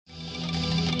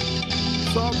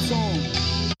Talk to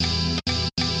him.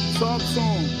 Talk to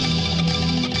him.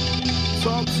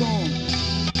 Talk to him.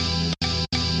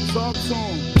 Talk to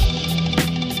him.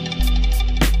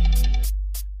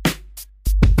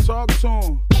 Talk to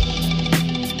him.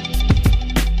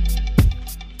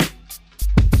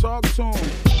 Talk to him.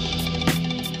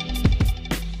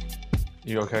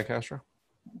 You okay, Castro?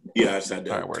 Yeah, I sat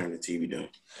down All right, turn the TV down.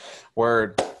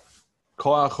 Word.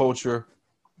 Call out culture.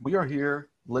 We are here.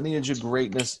 Lineage of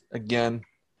Greatness again.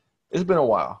 It's been a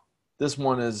while. This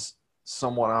one is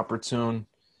somewhat opportune.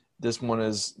 This one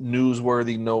is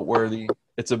newsworthy, noteworthy.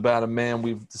 It's about a man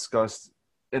we've discussed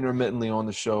intermittently on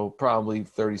the show probably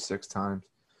 36 times.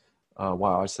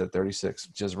 Wow, I said 36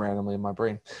 just randomly in my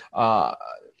brain.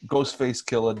 Ghostface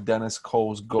Killah, Dennis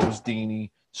Coles, Ghost Dini,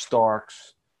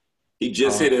 Starks. He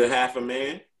just hit a half a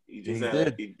man. He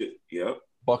did. Yep.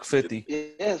 Buck 50. Yeah,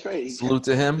 that's right. Salute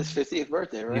to him. His 50th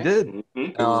birthday, right? He did. Mm-hmm.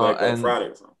 It was like on Friday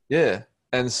or something. Yeah.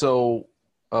 And so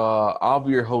I'll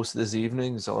be your host this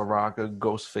evening. Zella Rocca,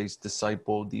 Ghostface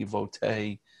disciple,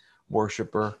 devotee,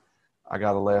 worshiper. I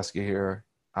got Alaska here.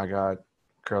 I got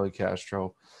Curly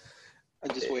Castro.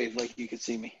 I just waved like you could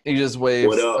see me. He just waves.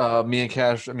 What up? Me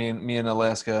and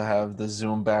Alaska have the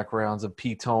Zoom backgrounds of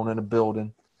P-Tone in the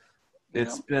building.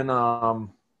 It's been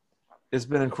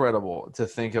incredible to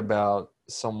think about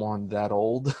someone that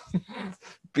old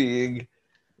being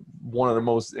one of the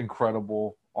most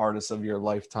incredible artists of your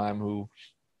lifetime who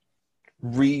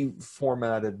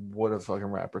reformatted what a fucking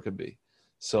rapper could be.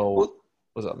 So,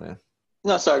 what's up, man?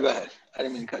 No, sorry, go ahead. I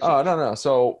didn't mean to cut you. Oh, no.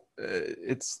 So,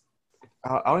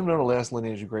 I don't even know the last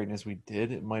Lineage of Greatness we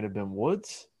did. It might have been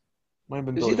Woods. Might have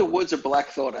been It's either Woods or Black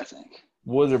Thought, I think.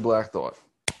 Woods or Black Thought.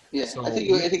 Yeah, So, I think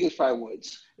it was probably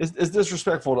Woods. It's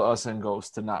disrespectful to us and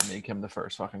Ghost to not make him the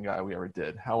first fucking guy we ever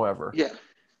did. However, yeah,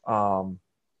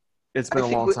 it's been a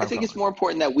long time. I think it's more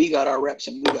important that we got our reps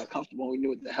and we got comfortable and we knew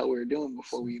what the hell we were doing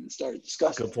before we even started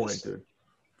discussing. Good point, dude.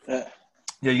 Yeah.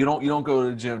 Yeah, you don't go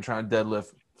to the gym trying to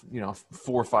deadlift,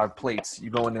 4 or 5 plates. You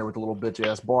go in there with a little bitch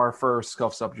ass bar first,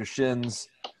 scuffs up your shins.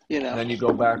 And then you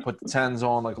go back, put the 10s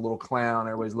on like a little clown.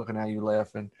 Everybody's looking at you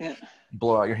laughing. Yeah.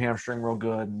 Blow out your hamstring real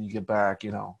good, and you get back,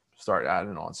 start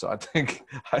adding on. So I think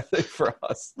for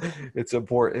us, it's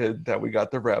important that we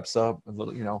got the reps up a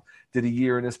little, did a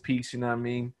year in this piece, you know what I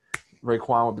mean?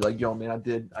 Raekwon would be like, yo, man, I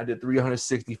did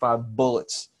 365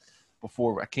 bullets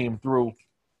before I came through,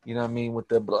 you know what I mean, with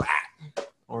the blah.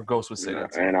 Or Ghost would say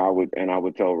that. And I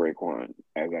would tell Raekwon,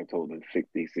 as I told him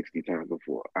 50, 60 times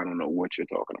before, I don't know what you're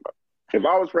talking about. If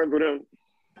I was friends with him,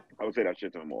 I would say that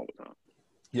shit to him all the time.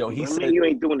 Yo, he said you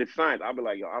ain't doing the science. I'd be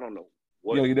like, yo, I don't know.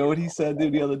 You know what he said,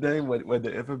 dude, the other day when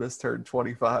the Infamous turned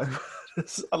 25?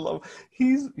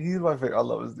 He's my favorite. I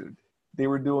love this dude. They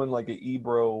were doing like an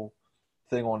Ebro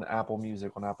thing on Apple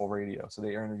Music, on Apple Radio. So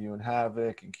they were interviewing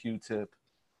Havoc and Q-Tip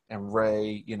and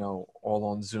Ray, all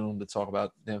on Zoom to talk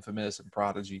about the Infamous and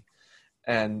Prodigy.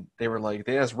 And they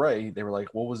asked Ray, they were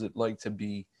like, what was it like to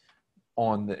be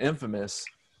on the Infamous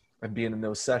and being in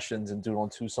those sessions and doing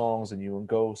on 2 songs and you and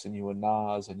Ghost and you and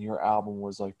Nas and your album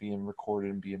was like being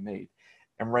recorded and being made.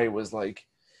 And Ray was like,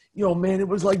 yo, man, it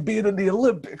was like being in the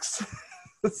Olympics.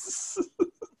 It's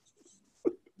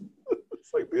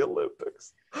like the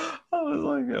Olympics. I was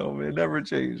like, yo, man, never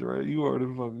change, right? You are the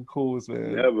fucking coolest,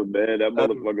 man. Never, man. That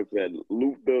motherfucker said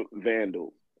Luther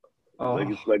Vandal.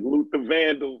 It's like Luther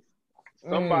Vandal.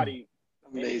 Somebody.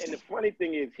 And the funny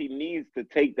thing is, he needs to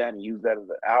take that and use that as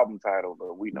an album title,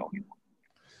 but we know him.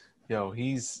 Yo,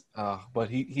 he's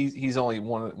only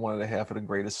one and a half of the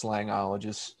greatest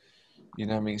slangologists. You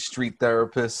know what I mean? Street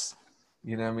therapists.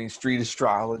 You know what I mean? Street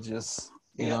astrologists.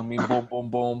 You know what I mean? Boom, boom,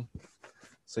 boom.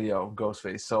 So, yo,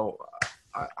 Ghostface. So,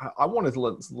 I wanted to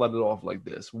let it off like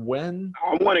this. When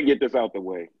I want to get this out the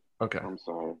way. Okay. I'm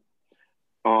sorry.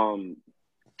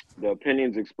 The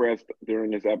opinions expressed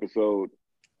during this episode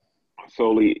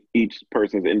solely each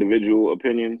person's individual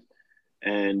opinions,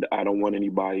 and I don't want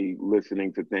anybody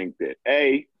listening to think that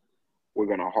A, we're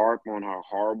going to harp on how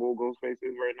horrible Ghostface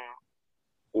is right now,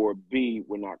 or B,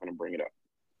 we're not going to bring it up.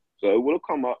 So it will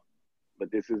come up,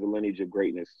 but this is a lineage of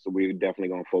greatness, so we're definitely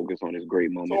going to focus on his great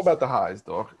moments. It's all about the highs,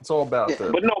 dog. It's all about the.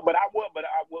 But I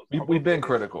will. We've been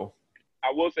critical.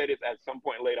 I will say this: at some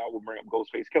point later, I will bring up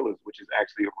Ghostface Killahs, which is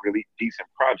actually a really decent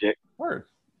project. Word.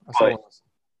 But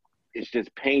it's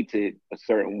just painted a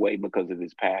certain way because of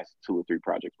his past 2 or 3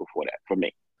 projects before that for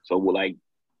me. So we're like,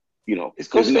 is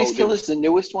Ghostface Killahs the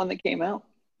newest one that came out?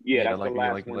 Yeah, that's like the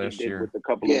last one last he did year. with a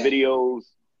couple of videos,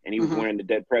 and he was wearing the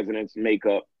dead president's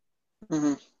makeup.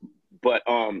 Mm-hmm.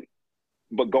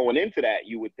 But going into that,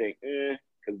 you would think,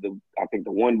 because I think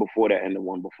the one before that and the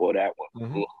one before that one.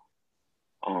 Mm-hmm.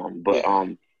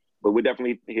 But we're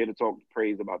definitely here to talk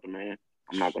praise about the man.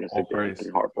 I'm not going to sit there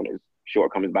and harp on his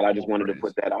shortcomings, but I just wanted to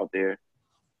put that out there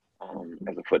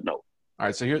as a footnote. All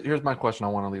right, so here's my question I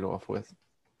want to lead off with.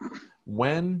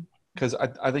 Because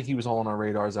I think he was all on our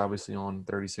radars, obviously, on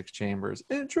 36 Chambers.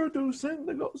 Introducing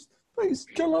the Ghostface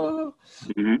Killer.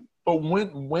 Mm-hmm. But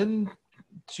when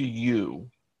to you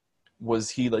was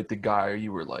he like the guy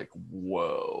you were like,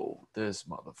 whoa, this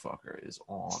motherfucker is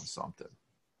on something?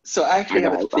 So I actually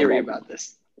have a theory about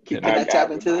this. Can I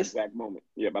tap into this? Exact moment.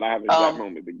 Yeah, but I have an exact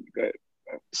moment. But go ahead.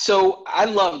 So I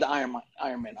loved Iron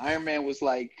Man. Iron Man was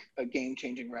like a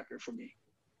game-changing record for me.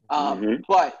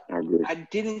 But I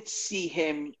didn't see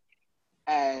him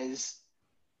as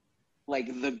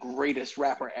like the greatest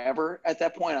rapper ever at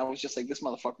that point. I was just like, this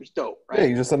motherfucker's dope, right? Yeah,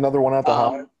 he's just another one out the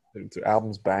hot. The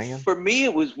album's banging. For me,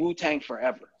 it was Wu-Tang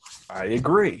Forever. I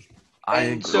agree.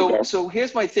 So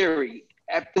here's my theory.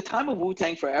 At the time of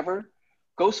Wu-Tang Forever,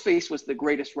 Ghostface was the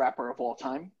greatest rapper of all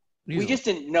time. Easily. We just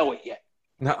didn't know it yet.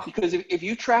 No. Because if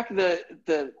you track the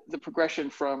progression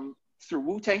through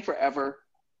Wu-Tang Forever,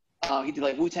 he did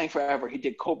like Wu-Tang Forever. He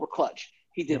did Cobra Clutch.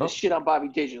 He did the shit on Bobby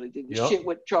Digital. He did the shit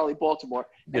with Charlie Baltimore.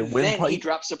 And then he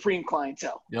dropped Supreme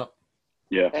Clientele. Yep.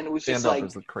 Yeah. And it was Stand just Up like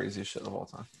is the craziest shit of all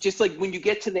time. Just like when you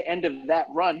get to the end of that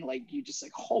run, like you just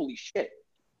like, holy shit.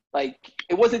 Like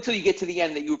it wasn't until you get to the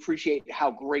end that you appreciate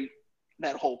how great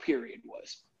that whole period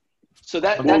was. So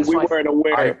that's we weren't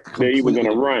aware that he was in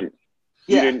a run.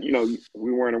 Yeah.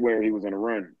 We weren't aware he was in a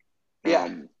run.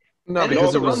 Yeah. No, and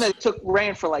because it was one that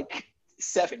ran for like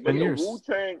 7 years.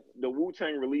 The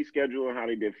Wu-Tang release schedule and how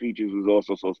they did features was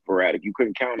also so sporadic. You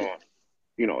couldn't count on,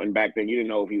 and back then you didn't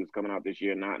know if he was coming out this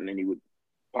year or not, and then he would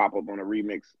pop up on a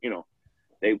remix.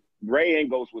 Ray and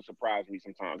Ghost would surprise me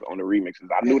sometimes on the remixes.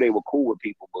 I knew they were cool with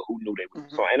people, but who knew they were?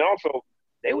 So, and also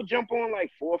they would jump on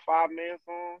like 4 or 5 man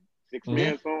songs, 6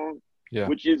 man songs,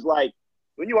 which is like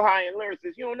when you're high end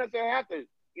lyricist, you don't necessarily have to.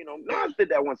 Nas did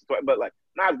that once or twice, but like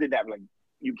Nas did that like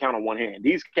you count on one hand.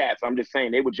 These cats, I'm just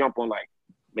saying, they would jump on like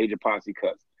Major Posse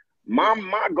cuts.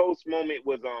 My Ghost moment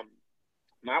was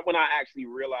not when I actually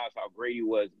realized how great he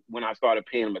was. When I started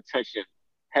paying him attention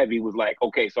heavy, was like,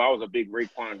 okay, so I was a big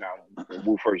Raekwon guy when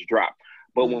Wu first dropped.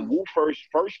 But when Wu first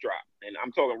dropped, and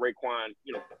I'm talking Raekwon,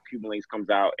 Cuban Links comes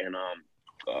out and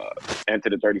Enter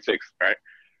the 36, right?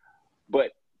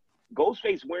 But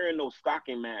Ghostface wearing those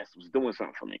stocking masks was doing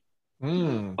something for me.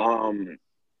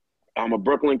 I'm a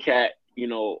Brooklyn cat,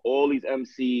 all these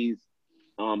MCs,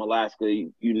 Alaska,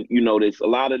 you notice a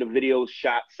lot of the videos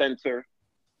shot center.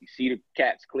 You see the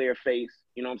cat's clear face.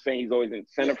 You know what I'm saying? He's always in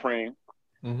center frame.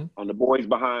 On the boys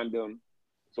behind him.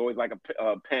 It's always like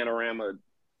a panorama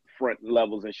front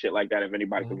levels and shit like that, if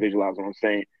anybody can visualize what I'm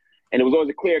saying. And it was always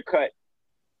a clear cut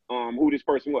who this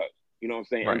person was. You know what I'm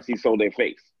saying? Right. MC sold their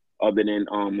face. Other than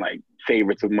like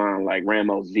favorites of mine like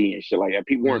Ramos Z and shit like that.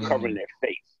 People weren't covering their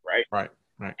face, right? Right.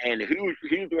 And he was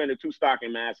wearing the 2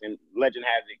 stocking masks, and legend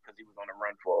has it because he was on the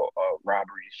run for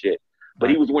robbery and shit.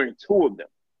 But he was wearing 2 of them.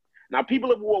 Now,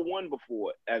 people have wore 1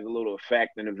 before as a little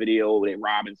effect in a video, they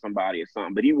robbing somebody or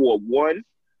something. But he wore 1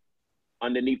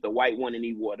 underneath the white one, and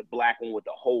he wore the black one with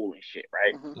the hole and shit,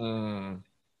 right?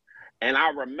 And I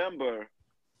remember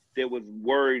there was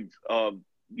words of,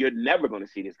 you're never going to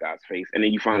see this guy's face. And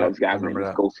then you find out this guy's name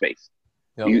is Ghostface.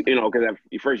 Yep. Because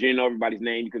at first you didn't know everybody's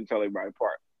name. You couldn't tell everybody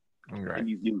apart. Right. And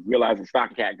you realize the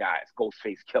Stocking Cat guy is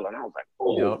Ghostface Killer. And I was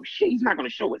like, shit, he's not going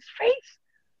to show his face?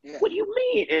 Yeah. What do you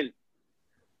mean?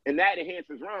 And that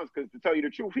enhances rounds because, to tell you the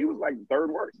truth, he was like the 3rd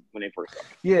worst when they first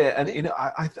started. Yeah, and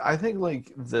I think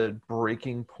like the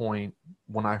breaking point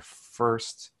when I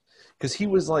first, because he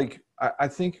was like, I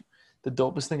think the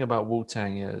dopest thing about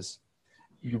Wu-Tang is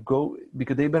you go,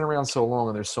 because they've been around so long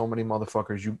and there's so many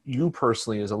motherfuckers, you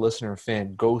personally as a listener and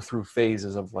fan go through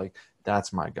phases of like,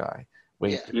 that's my guy.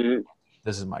 Wait,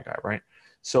 this is my guy, right?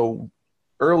 So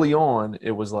early on, it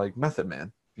was like Method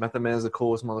Man. Method Man is the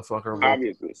coolest motherfucker.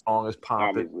 Obviously. The song is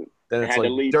popping. Then it's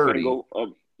like Dirty.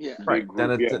 Right.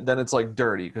 Then it's like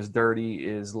Dirty, because Dirty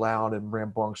is loud and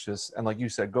rambunctious. And like you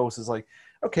said, Ghost is like,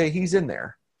 okay, he's in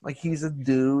there. Like, he's a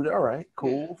dude. All right,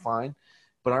 cool, fine.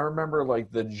 But I remember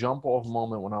like the jump off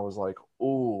moment when I was like,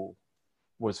 ooh,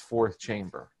 was 4th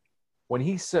Chamber. When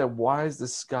he said, why is the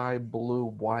sky blue?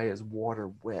 Why is water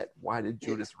wet? Why did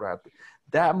Judas rap?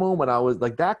 That moment, I was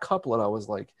like, that couplet, I was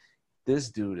like, this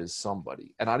dude is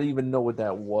somebody. And I didn't even know what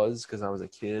that was because I was a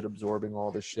kid absorbing all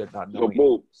this shit, not knowing.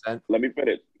 So, Boom, let me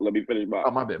finish, Bob.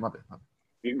 Oh, my bad.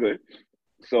 You good.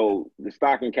 So, the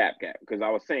Stocking Cap, because I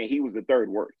was saying he was the 3rd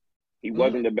worst. He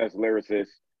wasn't the best lyricist,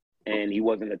 and he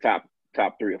wasn't the top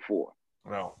 3 or 4.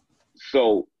 No.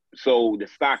 So the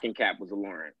stocking cap was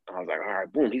alluring. I was like, all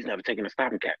right, boom, he's never taken a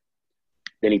stocking cap.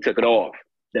 Then he took it off.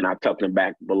 Then I tucked him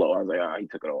back below. I was like, oh, he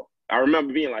took it off. I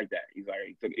remember being like that. He's like,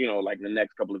 he took, like the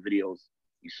next couple of videos,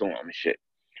 you saw him and shit.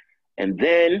 And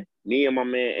then me and my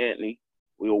man Anthony,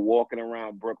 we were walking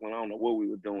around Brooklyn. I don't know what we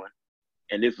were doing.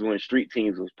 And this is when Street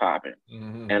Teams was popping.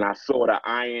 Mm-hmm. And I saw the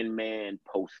Iron Man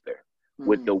poster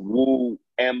with the Wu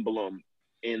emblem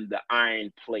in the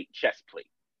iron plate, chest plate.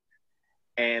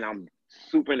 And I'm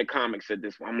super into comics at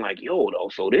this point. I'm like, yo, though,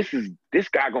 so this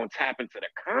guy gonna tap into the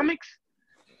comics?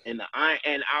 And I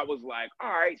was like,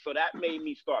 all right. So that made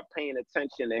me start paying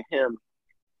attention to him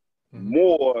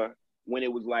more when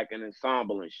it was like an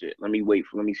ensemble and shit. Let me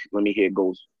hear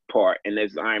Ghost part. And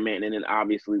there's Iron Man. And then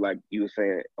obviously, like you were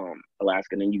saying, Alaska,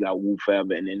 and then you got Wu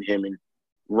Forever, and then him and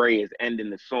Ray is ending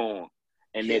the song.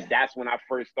 And then that's when I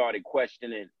first started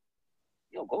questioning,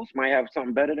 yo, Ghost might have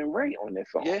something better than Ray on this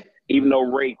song. Yeah. Even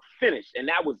though Ray finished. And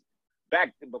that was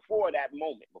back before that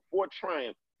moment, before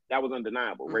Triumph, that was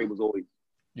undeniable. Ray was always,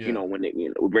 when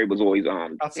Ray was always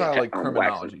outside like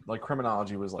Criminology. Waxing. Like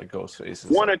Criminology was like Ghostface.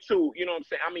 One or two, you know what I'm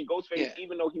saying? I mean, Ghostface,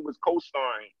 even though he was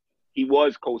co-starring, he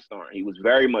was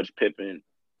very much Pippin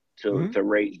to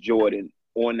Ray Jordan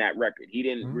on that record. He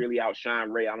didn't really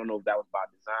outshine Ray. I don't know if that was by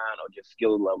design or just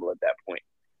skill level at that point.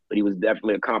 But he was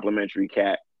definitely a complimentary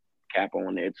cap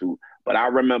on there too. But I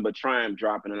remember Triumph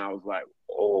dropping and I was like,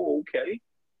 oh,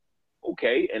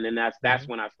 okay. And then that's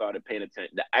when I started paying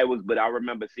attention. But I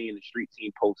remember seeing the Street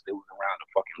Team post. It was around the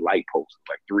fucking light post,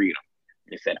 like 3 of them.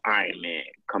 And it said Iron Man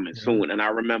coming soon. And I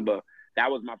remember that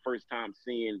was my first time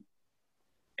seeing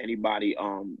anybody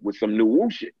with some new Wu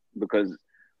shit, because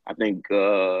I think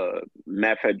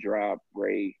Meth had dropped,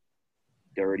 Ray,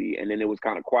 Dirty, and then it was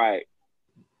kind of quiet,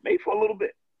 maybe for a little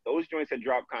bit. Those joints had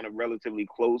dropped kind of relatively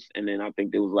close, and then I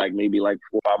think there was like maybe like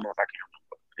 4 or 5 months. I can't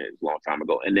remember. It was a long time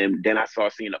ago. And then I saw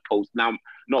seeing a post. Now,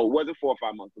 no, it wasn't 4 or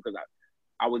 5 months, because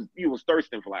you was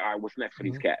thirsting for like, all right, what's next for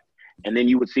these cats? And then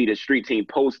you would see the Street Team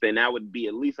post, and that would be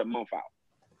at least a month out.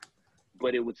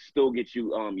 But it would still get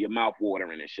you your mouth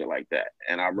watering and shit like that.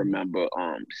 And I remember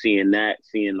seeing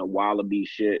the Wallaby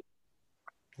shit.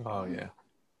 Oh yeah.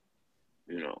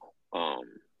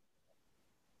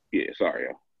 Yeah, sorry,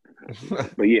 yo.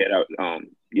 But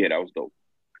that was dope.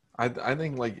 I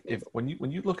think like when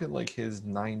you look at like his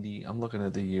 90, I'm looking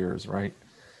at the years, right?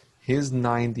 His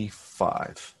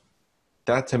 95,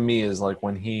 that to me is like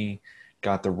when he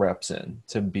got the reps in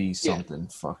to be something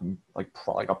fucking like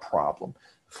a problem.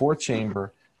 4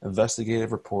 Chamber,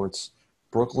 Investigative Reports,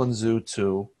 Brooklyn Zoo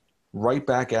 2, right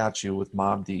back at you with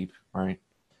Mobb Deep, right?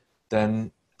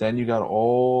 Then you got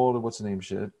all the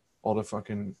shit, all the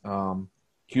fucking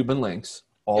Cuban Links,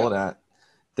 all of that.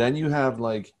 Then you have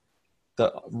like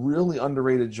the really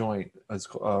underrated joint as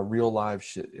Real Live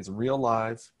shit. It's Real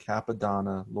Live,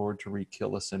 Capadonna, Lord Tariq,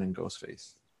 Killison, and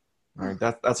Ghostface. All right,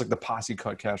 that's like the posse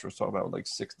cut Cash was talking about with like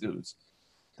 6 dudes.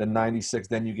 Then 96,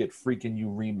 then you get Freaking You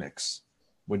remix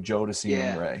with Jodeci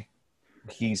and Ray.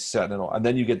 He's setting it all. And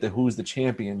then you get the Who's the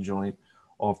Champion joint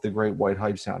off the Great White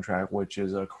Hype soundtrack, which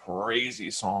is a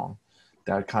crazy song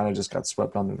that kind of just got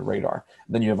swept under the radar.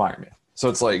 And then you have Iron Man. So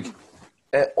it's like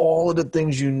all of the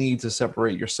things you need to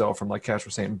separate yourself from, like Cash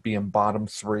was saying, being bottom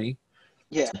 3.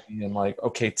 Yeah. To being like,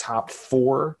 okay, top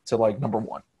 4 to like number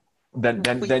 1.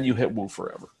 Then you hit Wu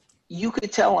forever. You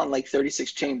could tell on like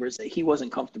 36 Chambers that he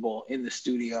wasn't comfortable in the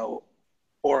studio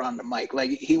or on the mic.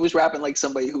 Like he was rapping like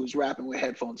somebody who was rapping with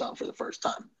headphones on for the first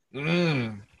time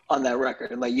on that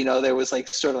record. And like, there was like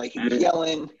sort of like he was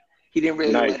yelling. He didn't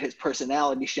really let his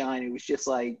personality shine. It was just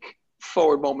like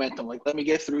forward momentum. Like, let me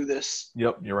get through this.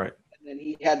 Yep, you're right. And then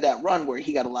he had that run where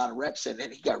he got a lot of reps in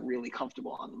and he got really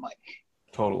comfortable on the mic.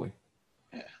 Totally.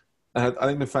 Yeah. And I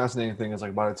think the fascinating thing is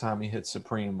like by the time he hit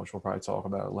Supreme, which we'll probably talk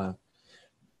about at length,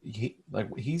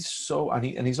 he's so,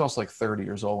 and he's also like 30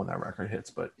 years old when that record hits,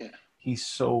 but he's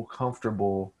so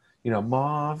comfortable.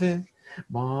 Marvin,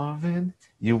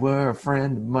 you were a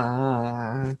friend of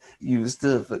mine. Used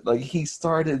to, like, he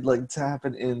started like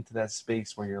tapping into that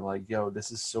space where you're like, yo, this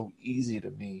is so easy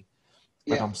to me.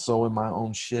 Like I'm so in my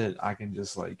own shit. I can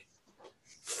just like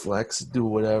flex, do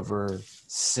whatever,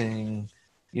 sing.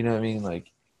 You know what I mean?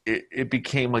 Like it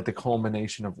became like the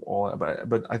culmination of all that.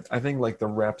 But I think like the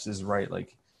reps is right.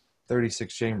 Like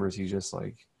 36 Chambers, he's just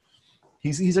like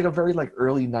he's like a very like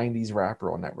early 90s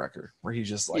rapper on that record where he's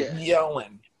just like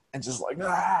yelling and just like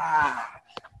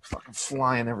fucking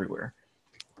flying everywhere.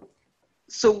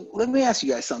 So let me ask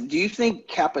you guys something. Do you think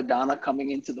Capadonna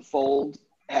coming into the fold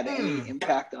had any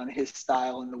impact on his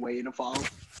style and the way it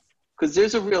evolved? Because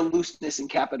there's a real looseness in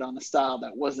Capadonna style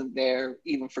that wasn't there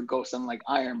even for Ghost on like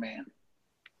Iron Man.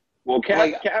 Well,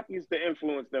 Cap used to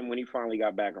influence them when he finally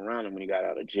got back around and when he got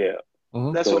out of jail.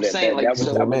 That's what I'm saying. That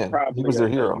was probably he was a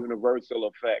hero. Universal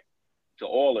effect to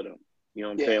all of them. You know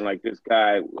what I'm saying? Like this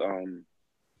guy,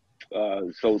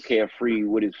 so carefree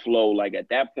with his flow. Like at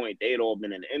that point, they had all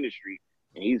been in the industry,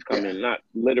 and he's coming not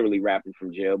literally rapping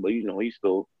from jail, but you know, he's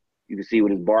still. You can see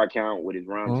with his bar count, with his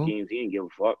rhyme schemes, he didn't give a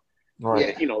fuck.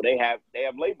 Right. You know, they have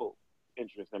label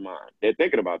interest in mind. They're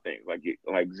thinking about things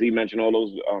like Z mentioned all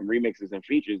those remixes and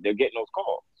features. They're getting those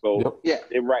calls. So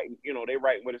they're writing. You know, they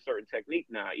write with a certain technique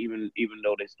now, even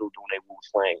though they're still doing their Wu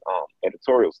slang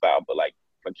editorial style. But like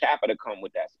for Kappa to come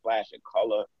with that splash of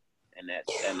color and that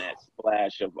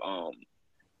splash of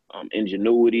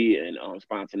ingenuity and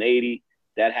spontaneity,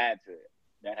 that had to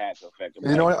affect them.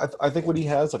 You know what? I think what he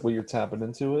has, like what you're tapping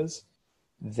into, is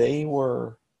they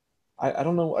were. I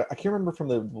don't know. I can't remember from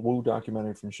the Wu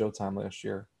documentary from Showtime last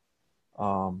year,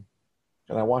 and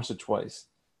I watched it twice.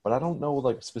 But I don't know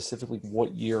like specifically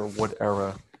what year or what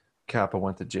era Kappa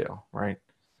went to jail, right?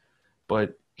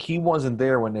 But he wasn't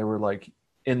there when they were like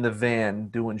in the van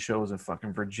doing shows in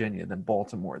fucking Virginia, then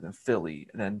Baltimore, then Philly,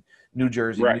 and then New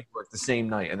Jersey, New York the same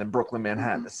night, and then Brooklyn,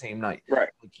 Manhattan the same night. Right.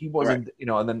 Like he wasn't, you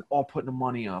know, and then all putting the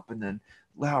money up, and then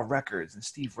Loud Records and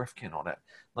Steve Rifkin, all that.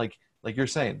 Like you're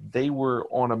saying, they were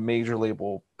on a major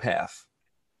label path,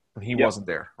 but he wasn't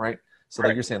there, right? So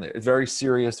like you're saying, it's very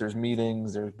serious. There's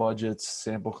meetings, there's budgets,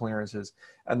 sample clearances,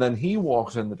 and then he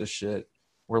walks into the shit.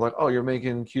 We're like, oh, you're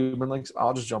making Cuban links?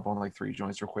 I'll just jump on like 3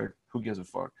 joints real quick. Who gives a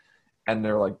fuck? And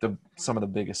they're like some of the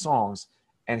biggest songs.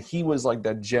 And he was like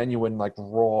that genuine, like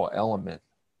raw element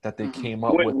that they came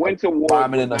up with. Winter Wars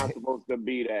was not supposed to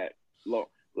be that low.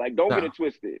 Like, don't get it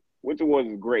twisted. Winter Wars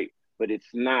is great, but it's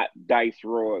not Dice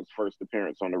Raw's first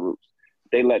appearance on the Roots.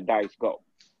 They let Dice go.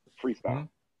 Freestyle.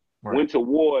 Mm-hmm. Right. Winter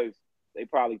Wars, they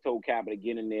probably told Kappa to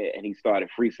get in there, and he started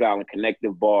freestyling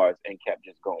connective bars and kept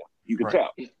just going. You could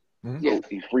tell. Mm-hmm. So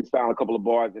he's freestyling a couple of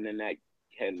bars, and then that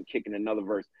had him kicking another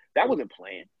verse. That wasn't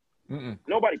planned. Mm-mm.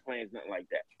 Nobody plans nothing like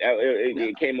that.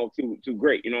 It came up too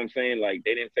great. You know what I'm saying? Like,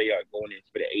 they didn't say, y'all going in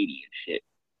for the 80 and shit.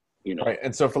 You know? Right.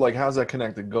 And so for like, how's that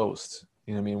connected Ghost?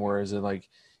 You know what I mean? Where is it like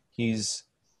he's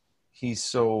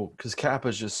so, because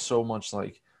Kappa's just so much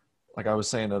like I was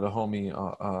saying to the homie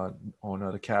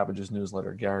on the Cabbage's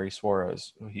newsletter, Gary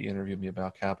Suarez, he interviewed me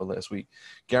about Kappa last week.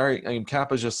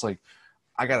 Kappa's just like,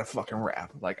 I gotta fucking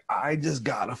rap. Like, I just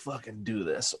gotta fucking do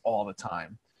this all the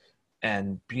time.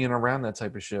 And being around that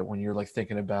type of shit when you're like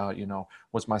thinking about, you know,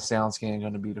 what's my sound scan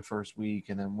going to be the first week,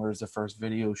 and then where's the first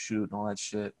video shoot and all that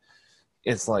shit.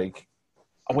 It's like,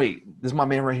 oh, wait, this is my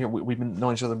man right here. We've been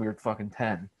knowing each other. We were fucking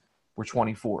 10. We're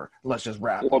 24. Let's just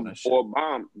rap on this shit. Or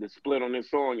Bomb, the split on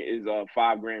this song is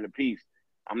 $5,000 a piece.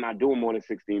 I'm not doing more than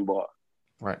 16 bars.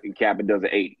 Right. And Kappa does an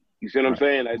 80. You see what I'm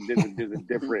saying? There's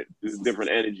a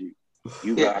different energy.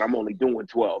 You got, I'm only doing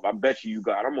 12. I bet you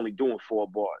got, I'm only doing 4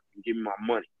 bars. Give me my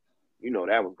money. You know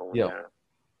that was going down.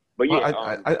 But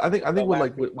yeah, I think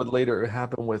what later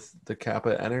happened with the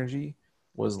Kappa energy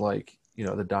was like, you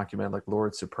know, the document like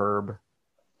Lord Superb,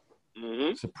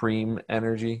 Supreme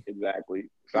energy.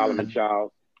 Exactly. Solomon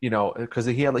Child. You know, because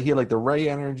he had like the Ray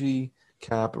energy,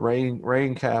 Ray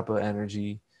and Kappa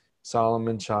energy,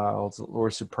 Solomon Child,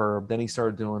 Lord Superb. Then he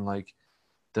started doing like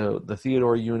the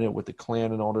Theodore unit with the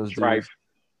Clan and all those dudes.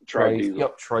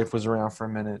 Trife was around for a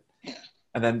minute. Yeah.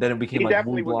 And then it became he like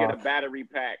definitely would get a battery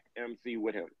pack MC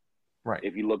with him. Right.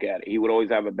 If you look at it, he would always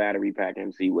have a battery pack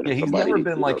MC with him. Yeah, he's never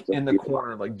been like in the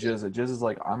corner like Jizza. Jizza's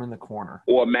like, I'm in the corner.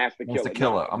 Or Master Killer. Master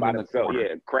Killer. I'm in the corner.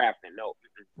 Yeah, crafting. No.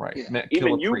 Right. Yeah.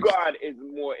 Even U-God is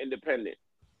more independent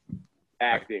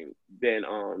acting than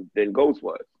Ghost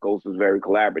was. Ghost was very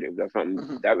collaborative. That's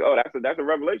something. That's a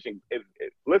revelation. If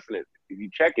listeners, if you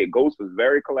check it, Ghost was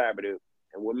very collaborative,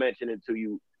 and we're mentioning to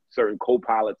you certain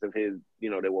co-pilots of his, you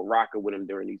know, they were rocking with him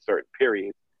during these certain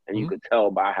periods, and you could tell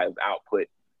by his output.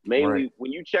 Mainly,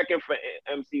 when you check in for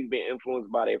MCs being influenced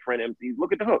by their friend MCs,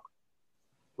 look at the hooks.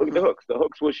 Look at the hooks. The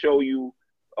hooks will show you,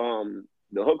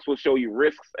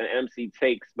 risks an MC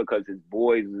takes because his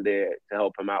boys are there to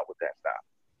help him out with that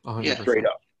style. 100%. Straight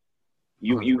up.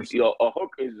 A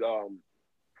hook is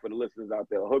for the listeners out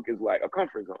there. A hook is like a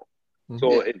comfort zone.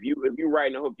 So if you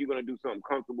writing a hook, you're gonna do something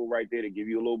comfortable right there to give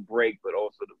you a little break, but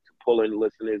also to pull in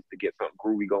listeners to get something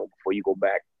groovy going before you go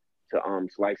back to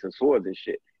slicing swords and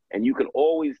shit. And you can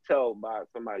always tell by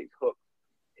somebody's hook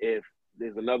if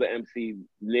there's another MC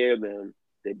near them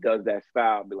that does that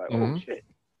style. Be like, oh shit,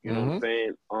 you know what I'm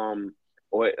saying?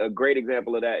 Or a great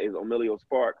example of that is Emilio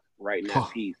Sparks writing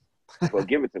that piece for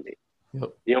 "Give It to Me." Yep.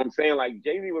 You know what I'm saying? Like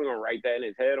Jay-Z wasn't gonna write that in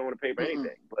his head on the paper, anything,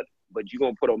 but you're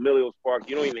going to put Emilio Sparks,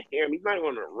 you don't even hear him. He's not even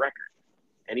on the record.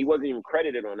 And he wasn't even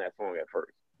credited on that song at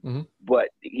first. But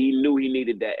he knew he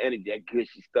needed that energy, that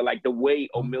gushy stuff, like the way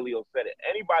Emilio said it.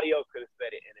 Anybody else could have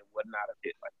said it, and it would not have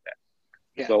hit like that.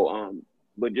 Yeah. So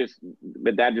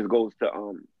but that just goes to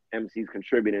MCs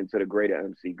contributing to the greater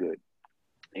MC good.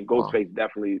 And Ghostface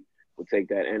definitely would take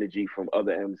that energy from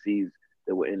other MCs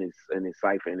that were in his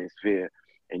cipher, in his sphere,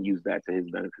 and use that to his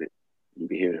benefit. You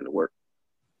can hear it in the work.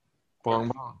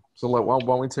 So why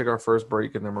don't we take our first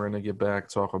break, and then we're going to get back,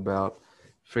 talk about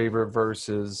favorite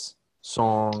verses,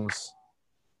 songs,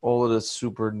 all of this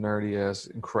super nerdy-ass,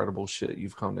 incredible shit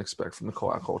you've come to expect from the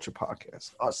Co-Out Culture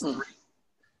Podcast. Us three.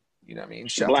 You know what I mean?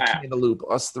 Shout out to King of the Loop.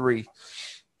 Us three.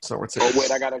 So we're taking. Oh,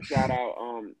 wait, I got to shout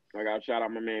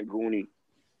out my man, Goonie.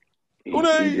 He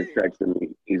just texted me.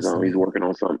 He's working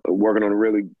on a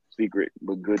really secret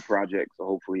but good project. So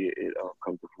hopefully it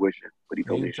comes to fruition. But he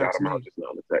told me to shout him out just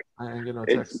now in the text. I ain't get no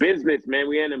text. It's business, man.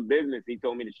 We ain't in business. He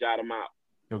told me to shout him out.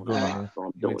 Yo, good man.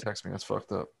 So you text me. That's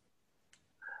fucked up.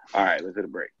 All right, let's hit a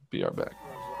break. Be right back.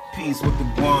 Peace with the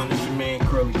one. It's your man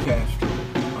Curly Castro.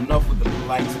 Enough with the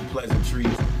polites and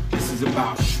pleasantries. This is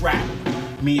about shrapnel.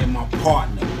 Me and my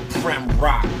partner, Prem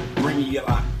Rock, bringing you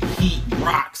like heat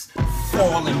rocks,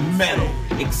 falling metal,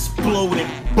 exploding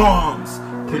bombs.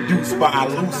 Produced by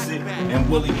Lucid and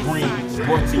Willie Green.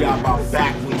 Brought to y'all by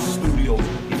Backwoods Studios.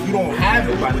 If you don't have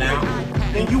it by now,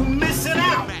 then you missing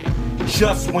out.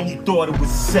 Just when you thought it was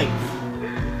safe.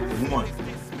 One.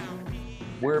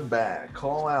 We're back.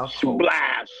 Call out.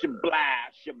 Shablash.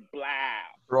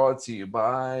 Brought to you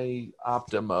by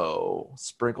Optimo.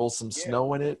 Sprinkle some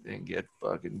snow in it and get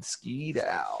fucking skied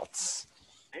out.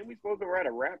 Ain't we supposed to write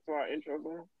a rap to our intro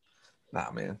song?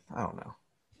 Nah, man. I don't know.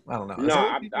 No,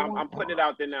 I'm putting it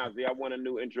out there now. See, I want a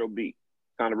new intro beat.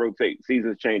 Time to rotate.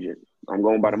 Season's changing. I'm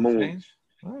going by the moon.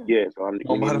 Oh. Yeah, so I'm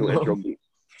going a new intro beat.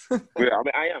 Yeah,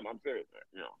 I am. I'm serious.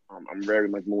 You know, I'm very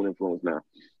much moon influenced now.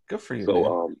 Good for you.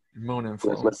 So, moon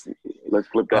influence. Let's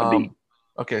flip that beat.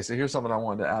 Okay, so here's something I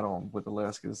wanted to add on with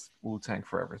Alaska's Wu-Tang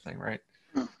Forever thing, right?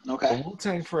 Okay. The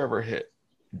Wu-Tang Forever hit,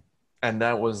 and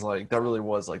that really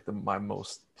was like my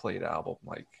most played album.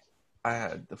 Like, I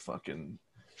had the fucking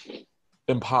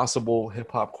Impossible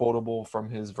hip hop quotable from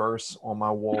his verse on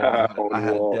my wall.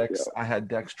 I had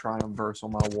Dex Triumph verse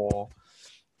on my wall.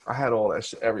 I had all that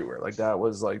shit everywhere. Like, that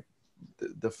was like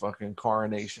the fucking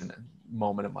coronation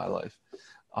moment in my life.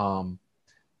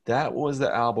 That was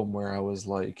the album where I was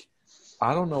like,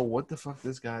 I don't know what the fuck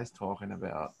this guy's talking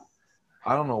about.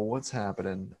 I don't know what's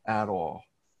happening at all.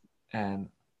 And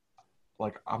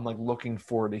like, I'm like looking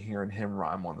forward to hearing him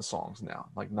rhyme on the songs now.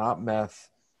 Like, not Meth,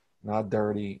 not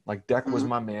Dirty. Like, Deck was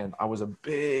my man. I was a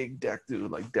big Deck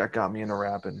dude. Like, Deck got me into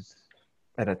rapping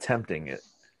and attempting it.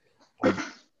 Like,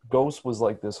 Ghost was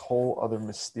like this whole other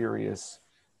mysterious,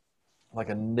 like,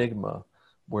 enigma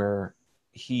where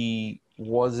he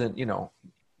wasn't, you know,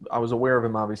 I was aware of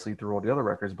him obviously through all the other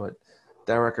records, but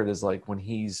that record is like when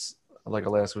he's, like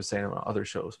Alaska was saying on other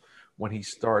shows, when he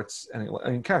starts,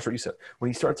 and Castro, you said, when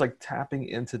he starts like tapping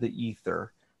into the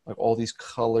ether, like all these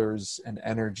colors and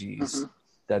energies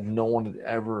that no one had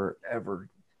ever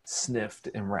sniffed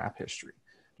in rap history.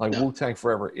 Like, Wu-Tang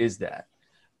Forever is that.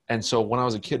 And so when I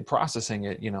was a kid processing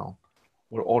it, you know,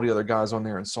 with all the other guys on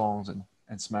there and songs and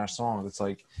smash songs, it's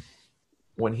like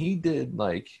when he did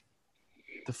like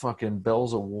the fucking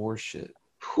Bells of War shit,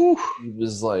 he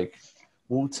was like,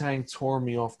 Wu-Tang tore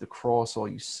me off the cross, all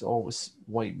you saw was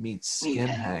white meat skin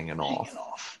hanging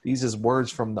off. These is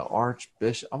words from the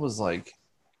Archbishop. I was like,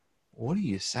 what are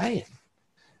you saying?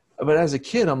 But as a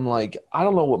kid, I'm like, I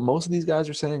don't know what most of these guys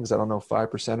are saying because I don't know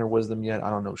 5%er wisdom yet. I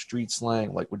don't know street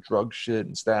slang, like with drug shit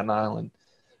and Staten Island.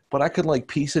 But I could like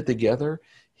piece it together.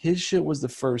 His shit was the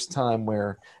first time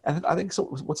where, and I think so,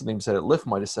 what's the name said it? Liff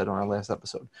might have said on our last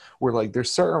episode, where like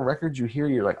there's certain records you hear,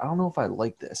 you're like, I don't know if I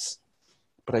like this,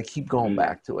 but I keep going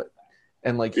back to it.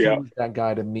 And like he was that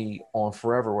guy to me on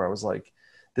Forever, where I was like,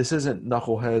 this isn't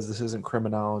Knuckleheads, this isn't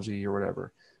Criminology or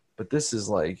whatever, but this is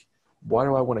like, why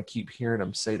do I want to keep hearing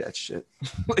him say that shit?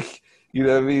 Like, you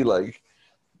know what I mean? Like,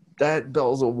 that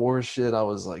Bells of War shit, I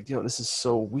was like, yo, this is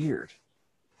so weird,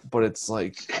 but it's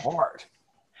like hard.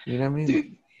 You know what I mean?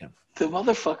 Dude, the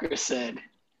motherfucker said,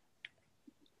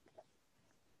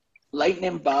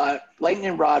 Lightning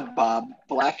Rod Bob,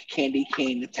 black candy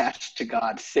cane attached to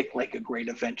God, thick like a Great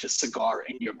Adventure cigar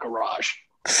in your garage.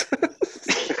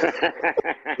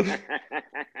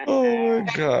 Oh my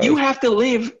God. You have to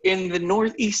live in the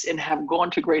Northeast and have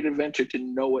gone to Great Adventure to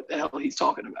know what the hell he's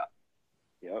talking about.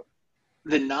 Yep.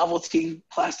 The novelty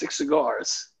plastic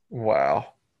cigars.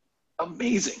 Wow.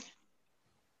 Amazing.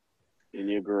 In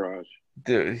your garage.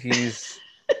 Dude, he's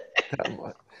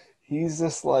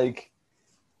just like,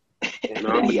 and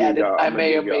then he added, I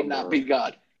may or may not be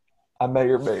God. I may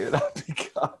or may not be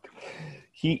God.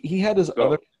 He had his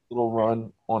other little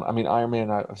run on. I mean, Iron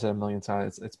Man. I've said a million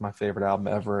times. It's my favorite album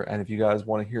ever. And if you guys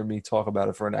want to hear me talk about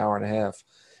it for an hour and a half,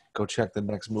 go check the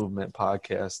Next Movement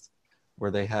podcast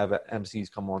where they have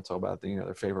MCs come on and talk about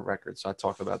their favorite records. So I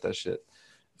talked about that shit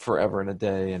forever and a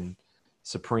day and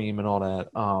Supreme and all that.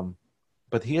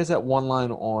 But he has that one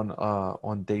line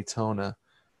on Daytona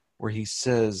where he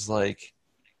says like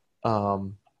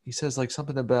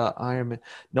something about Iron Man.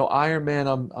 No, Iron Man.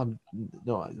 Iron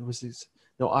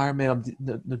Man. I'm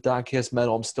no diecast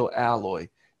metal. I'm still alloy.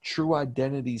 True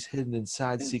identity's hidden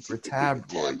inside secret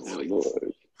tabloids.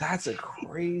 That's a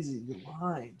crazy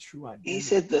line. True identity. He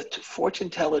said the fortune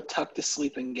teller tucked to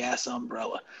sleep in gas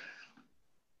umbrella.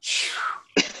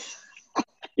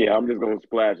 Yeah, I'm just gonna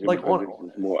splash it because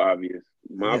it's more obvious.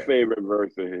 My favorite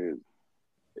verse of his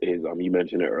is you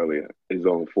mentioned it earlier, is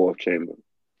on Fourth Chamber.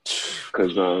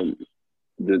 Because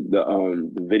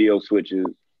the video switches,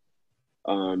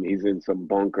 he's in some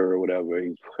bunker or whatever.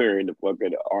 He's wearing the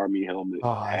fucking army helmet.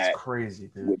 Oh, that's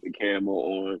crazy, dude. With the camo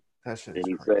on. That shit and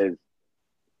he crazy. says,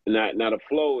 now the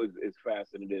flow is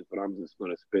faster than this, but I'm just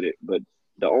gonna spit it. But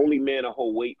the only man I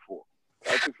hold wait for.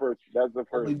 That's the first.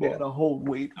 Only man I hold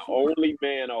wait for. The only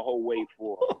man I hold wait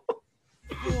for.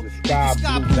 The Sky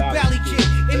Blue Valley Kid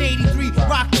in 83,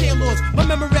 rock tailors. My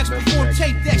Memorex perform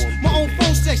tape decks, my own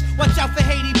phone sex. Watch out for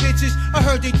Haiti bitches, I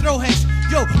heard they throw hex.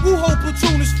 Yo, Wu-Ho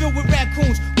platoon is filled with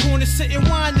raccoons. Corner sitting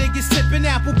wine niggas sipping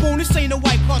apple boom. This ain't a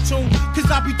white cartoon, cause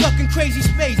I be ducking crazy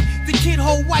space. The kid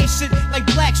hold white shit like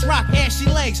blacks rock ashy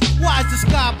legs. Why is the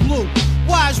sky blue?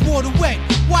 Why is water wet?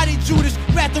 Why did Judas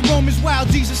rat the Romans while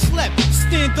Jesus slept?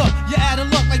 Stand up, you're out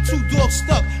of luck like two dogs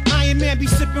stuck. Iron Man be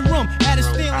sipping rum out of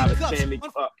Stanley cups.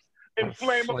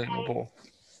 Inflammable.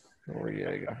 Oh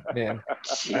yeah, man.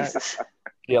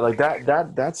 Like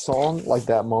that song, like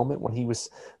that moment when I was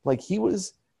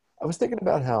thinking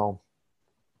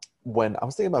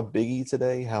about Biggie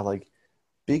today, how like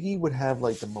Biggie would have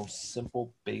like the most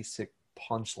simple, basic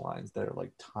punchlines that are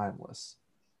like timeless,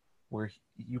 where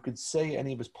you could say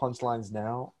any of his punchlines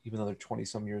now, even though they're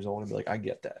 20-some years old, and be like, I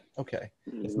get that. Okay.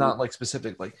 Mm-hmm. It's not like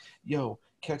specific, like, yo,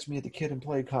 catch me at the Kid and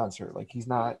Play concert. Like he's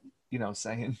not,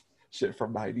 saying shit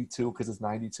from 92 because it's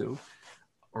 92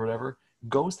 or whatever.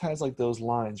 Ghost has like those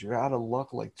lines, you're out of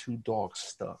luck like two dogs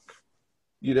stuck.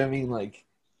 You know what I mean? Like,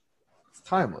 it's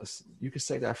timeless. You could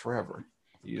say that forever.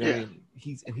 You know what I mean?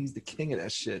 He's the king of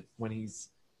that shit when he's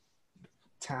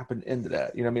tapping into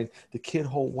that. You know what I mean? The kid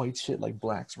hold white shit like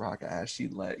blacks rock ashy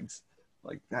legs.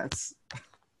 Like that's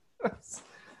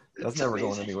never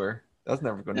going anywhere. That's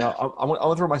never going. Now I'm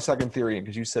gonna throw my second theory in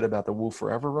because you said about the Wu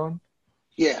Forever run.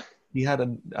 Yeah. He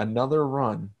had another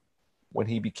run when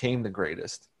he became the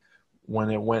greatest,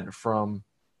 when it went from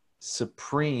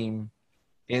Supreme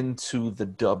into the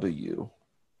W.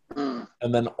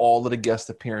 And then all of the guest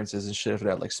appearances and shit for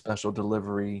that, like Special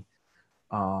Delivery.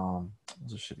 What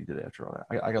was the shit he did after all that?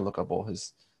 I gotta look up all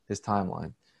his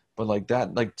timeline. But like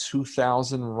that, like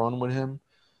 2000 run with him.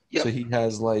 Yep. So he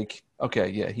has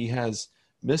he has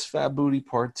Miss Fat Booty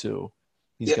Part 2.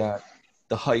 He's got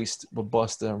The Heist with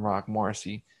Busta and Rock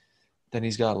Marcy. Then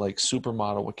he's got like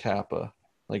Supermodel with Kappa.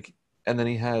 Like, and then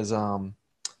he has the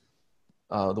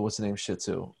what's the name shit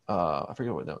too. I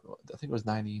forget what. I think it was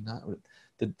 99.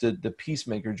 The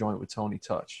Peacemaker joint with Tony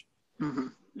Touch.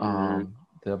 Mm-hmm.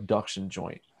 The Abduction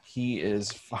joint. He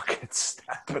is fucking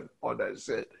snapping on that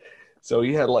shit. So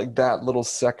he had like that little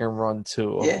second run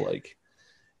too of like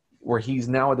where he's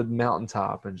now at the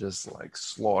mountaintop and just like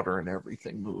slaughtering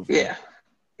everything moving. Yeah.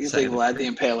 He's like Vlad the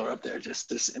Impaler up there, just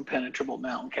this impenetrable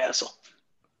mountain castle.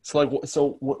 So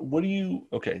what do you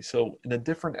so in the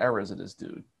different eras of this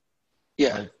dude.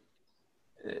 Yeah.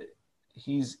 Like,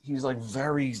 he's like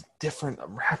very different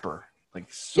rapper.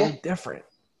 Like so different.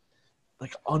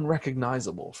 Like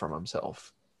unrecognizable from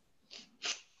himself.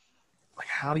 Like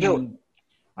how do you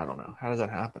I don't know. How does that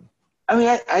happen? I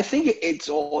mean, I think it's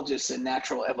all just a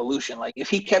natural evolution. Like if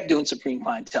he kept doing Supreme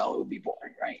Clientele, it would be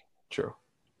boring, right? True.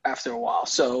 After a while.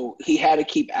 So he had to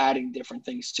keep adding different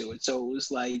things to it. So it was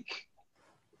like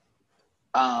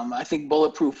I think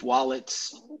Bulletproof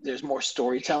Wallets, there's more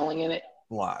storytelling in it.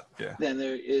 A lot, yeah. Than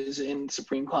there is in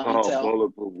Supreme Clientele. Oh,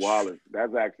 Bulletproof Wallets.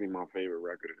 That's actually my favorite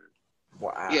record of his.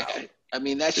 Wow. Yeah. I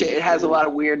mean, that shit, it has a lot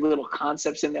of weird little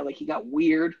concepts in there. Like he got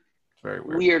weird. Very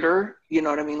weird. Weirder. You know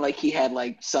what I mean? Like he had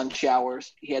like Sun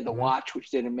Showers. He had The Watch,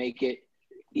 which didn't make it.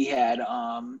 He had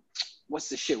what's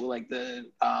the shit with like the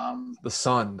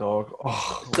Sun, dog.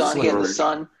 Oh, Sun. He had the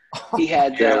Sun. He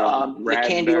had the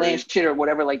Candyland shit or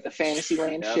whatever, like the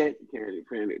Fantasyland shit.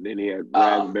 Then he had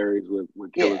Raspberries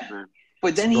with Killer Sam.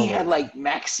 But then he had like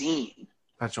Maxine.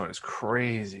 That joint is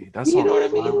crazy. That's all. You know what I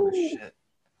mean? Shit.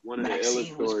 one of the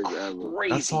illest stories ever.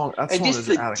 Crazy. That song and just is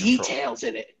the details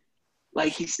in it.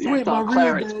 Like he stepped on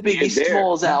Clarence Biggie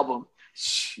Smalls album.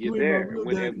 You're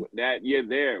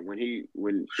there when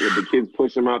the kids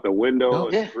push him out the window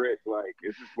and brick, like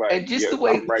it's just like, and just the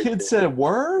way the kids said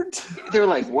word, they're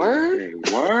like word.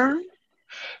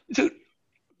 Dude,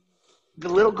 the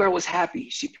little girl was happy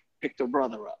she picked her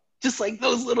brother up. Just like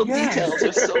those little details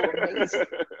are so amazing.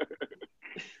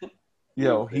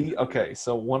 Yo,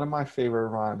 so one of my favorite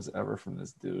rhymes ever from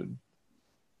this dude.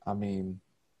 I mean,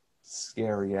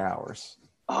 Scary Hours.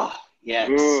 Oh, yes.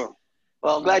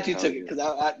 Well, I'm glad you took it, because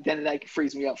then that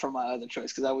frees me up from my other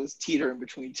choice, because I was teetering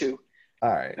between two.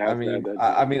 All right.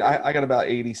 I got about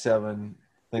 87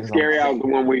 things. Scary Hours, the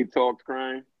one where he talks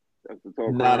crying? That's the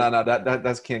talk crying? No.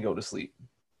 That's Can't Go to Sleep.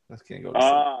 That's Can't Go to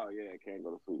Sleep. Oh, yeah, Can't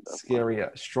Go to Sleep. That's Scary.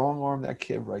 Strong arm that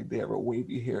kid right there with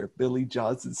wavy hair. Billy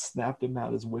Johnson snapped him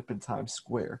out his whip in Times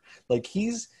Square. Like,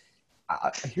 here's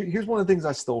one of the things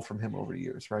I stole from him over the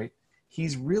years, right?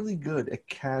 He's really good at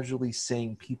casually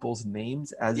saying people's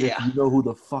names as if you know who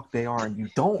the fuck they are and you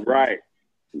don't. Right.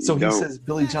 So he says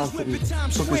Billy Johnson took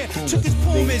his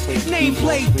Pumas,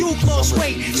 nameplate Duke lost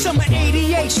weight. Summer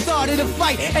 '88 started a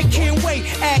fight at Can't Wait.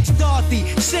 Asked Dorothy,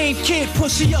 same kid,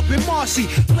 pussy up in Marcy,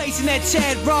 blazing at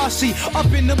Ted Rossi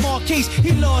up in the Marquise.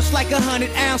 He lost like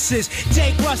 100 ounces.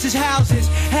 Jake Russ's houses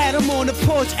had him on the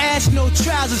porch, ass no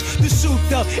trousers. The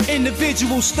souped up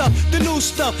individual stuff, the new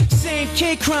stuff. Same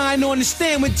kid crying on the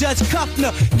stand with Judge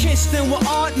Kuffner. Kissed him with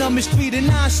art numbers 3 to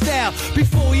 9 style.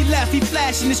 Before he left, he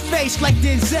flashed in his face like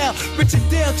Denzel. Richard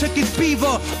Dale took his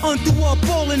beaver, undrew a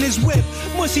ball in his whip.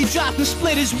 Once he dropped and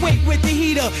split his wig with the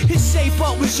heater. His shape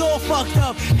up was all fucked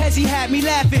up as he had me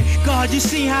laughing. God, you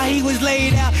see how he was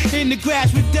laid out in the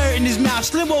grass with dirt in his mouth.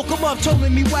 Slim woke him up, told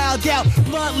him he wild out.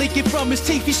 Blood leaking from his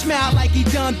teeth, he smiled like he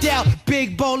dumped out.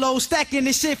 Big bolo, stacking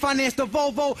his shit, financed the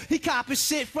Volvo. He copping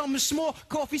shit from a small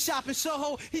coffee shop in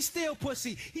Soho. He still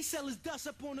pussy. He sell his dust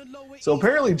up on the lower. So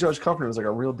apparently Judge Kuffner was like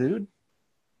a real dude.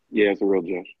 Yeah, it's a real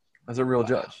judge. As a real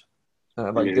judge.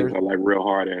 Like real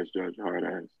hard ass judge,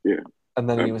 yeah. And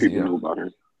then he was, people knew about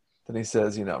him. Then he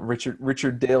says,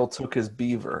 Richard Dale took his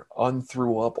beaver,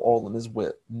 unthrew up all in his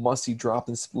whip. Mussy dropped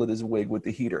and split his wig with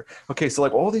the heater. Okay, so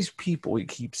like all these people he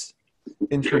keeps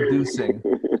introducing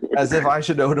as if I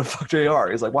should know who the fuck they are.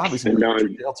 He's like, wow,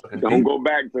 don't go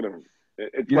back to them.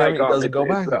 It's like doesn't go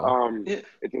back.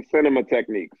 It's a cinema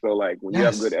technique. So like when you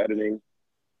have good editing,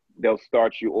 they'll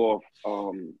start you off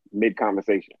mid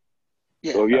conversation.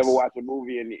 Yeah, so if you ever watch a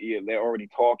movie and they're already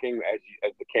talking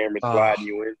as the camera's sliding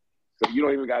you in, so you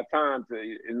don't even got time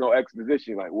to no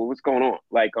exposition. Like, well, what's going on?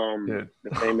 Like the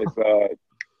famous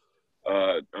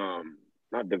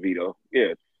not DeVito.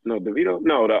 Yeah, no DeVito.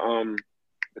 No,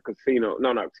 the casino.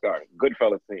 No, not Scar.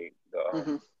 Goodfellas scene.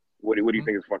 What do you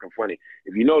think is fucking funny?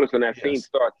 If you notice when that scene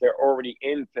starts, they're already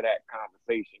into that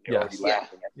conversation. They're already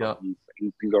laughing at something.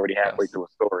 He's already halfway through a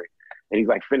story, and he's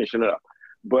like finishing it up.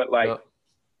 But like.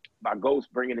 By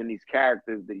Ghost bringing in these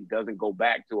characters that he doesn't go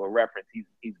back to a reference,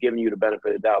 he's giving you the benefit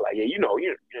of the doubt. Like, yeah, you know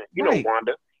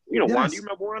Wanda. You know Wanda. You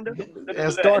remember Wanda?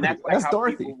 That's Dorothy. That's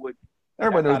Dorothy.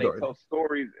 Everybody knows Dorothy. Tell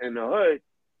stories in the hood.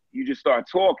 You just start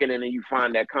talking, and then you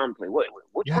find that conflict.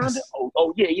 Which Wanda?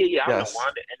 Oh, yeah. I know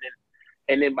Wanda.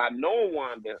 And then by knowing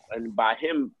Wanda and by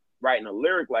him writing a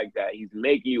lyric like that, he's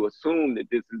making you assume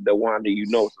that this is the Wanda you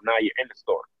know. So now you're in the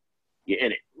story. You're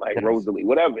in it, like Rosalie,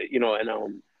 whatever,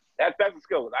 and That's a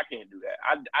skill. I can't do that.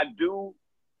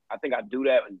 I think I do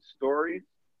that in stories.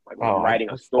 Like when I'm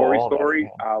writing a story,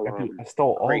 I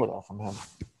stole all of that from him.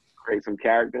 Create some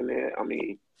character in there. I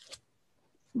mean,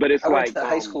 but it's I went to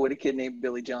high school with a kid named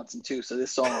Billy Johnson too, so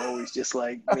this song always just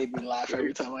like made me laugh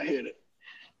every time I heard it.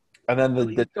 And then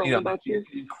the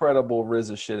incredible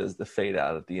RZA shit is the fade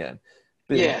out at the end.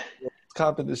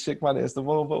 Copping the shit minus the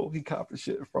Volvo. He copped the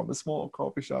shit from a small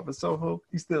coffee shop in Soho.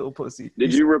 He's still a pussy.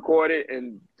 Did you record it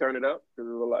and turn it up?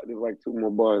 Because there's like 2 more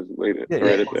bars later.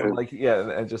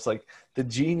 And just like the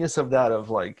genius of that of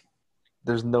like,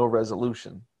 there's no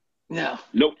resolution. No.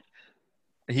 Nope.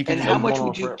 And how much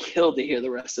would you kill to hear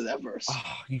the rest of that verse?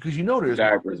 Because there's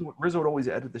RZA would always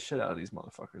edit the shit out of these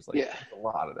motherfuckers. Like a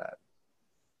lot of that.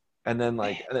 And then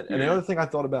the other thing I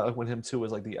thought about with him too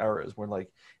was like the eras where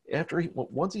like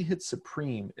once he hit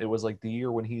Supreme, it was like the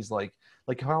year when he's like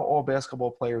how all basketball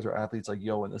players or athletes like,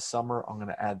 yo, in the summer I'm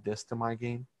gonna add this to my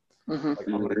game. Like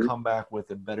I'm gonna come back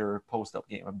with a better post up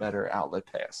game, a better outlet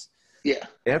pass. Yeah.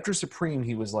 After Supreme,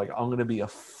 he was like, I'm gonna be a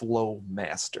flow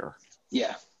master.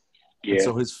 Yeah. Yeah. And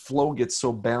so his flow gets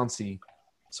so bouncy.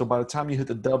 So by the time you hit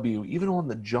the W, even on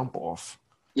the jump off,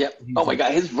 Yep. Oh my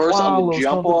God, his verse on the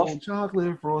jump off.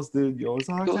 Chocolate frosted, your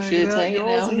shit's hanging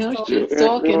out, your shit's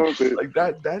talking. Like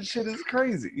that shit is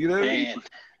crazy. You know what I mean?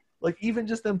 Like even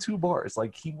just them 2 bars,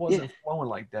 like he wasn't flowing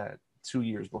like that 2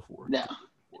 years before. No.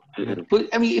 But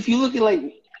I mean, if you look at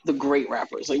like the great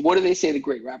rappers, like what do they say the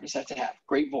great rappers have to have?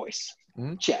 Great voice.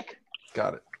 Mm-hmm. Check.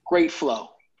 Got it. Great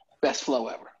flow. Best flow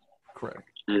ever. Correct.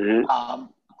 Mm-hmm.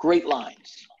 Great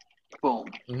lines. Boom.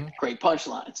 Mm-hmm. Great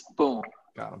punchlines. Boom.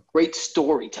 Got him. Great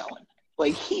storytelling.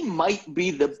 Like he might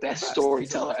be the best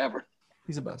storyteller ever.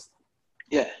 He's the best.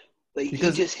 Yeah. Like he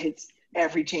just hits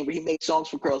every chamber. He makes songs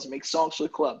for girls, makes songs for the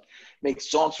club, makes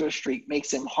songs for the street, makes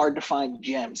them hard to find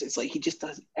gems. It's like he just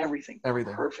does everything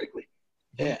perfectly.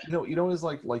 Yeah. You know it's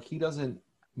like he doesn't.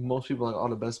 Most people are like, oh,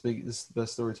 the best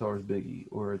storyteller is Biggie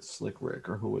or it's Slick Rick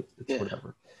or who it's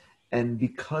whatever. And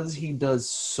because he does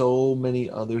so many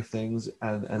other things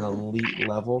at an elite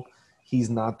level, he's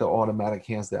not the automatic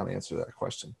hands down answer to that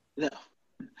question. No.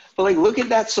 But like, look at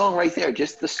that song right there.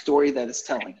 Just the story that it's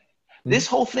telling. Mm-hmm. This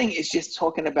whole thing is just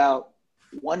talking about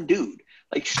one dude,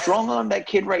 like strong on that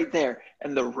kid right there.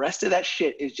 And the rest of that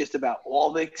shit is just about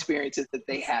all the experiences that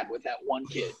they had with that one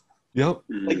kid. Yep.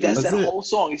 Like that's that whole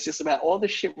song. It's just about all the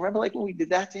shit. Remember like when we did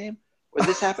that to him? Or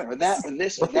this happened, or that, or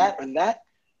this, or that, or that?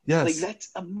 Yes. Like that's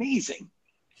amazing.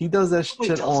 He does that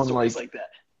shit on like that.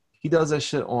 He does that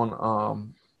shit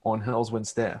on Hell's Wind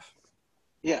Staff.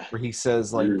 Yeah. Where he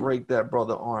says like break that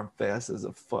brother arm fast as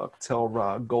a fuck. Tell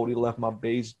Rod Goldie left my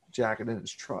beige jacket in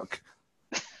his truck.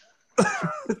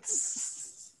 That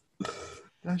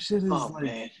shit is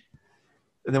man.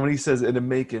 And then when he says in the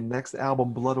making, next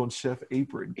album, Blood on Chef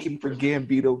Apron, keep your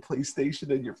Gambito PlayStation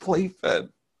in your playpen.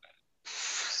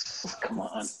 Come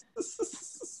on.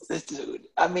 This dude.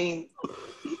 I mean,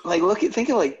 like think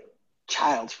of like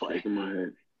Child's Play.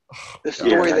 The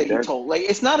story that he told. Like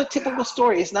it's not a typical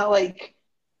story. It's not like,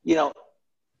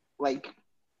 like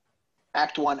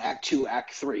Act 1, Act 2,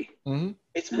 Act 3. Mm-hmm.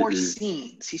 It's more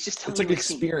scenes. He's just telling. It's like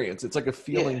experience. It's like a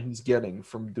feeling he's getting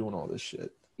from doing all this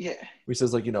shit. Yeah. He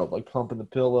says like like pumping the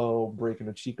pillow, breaking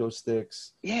the Chico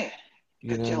sticks. Yeah.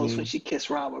 Got jealous when she kissed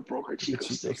Rob or broke her Chico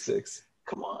sticks.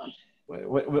 Come on.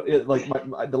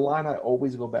 The line I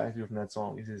always go back to from that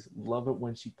song is love it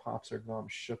when she pops her gum,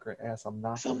 shook her ass. I'm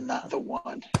not the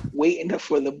one. Waiting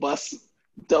for the bus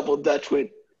double dutch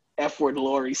with F-word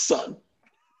Lori's son.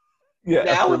 Yeah.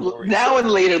 Now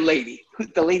and later lady.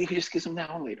 The lady who just gives him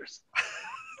now and laters.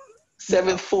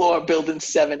 7th floor, building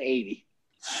 780.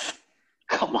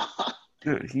 Come on.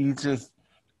 Dude, he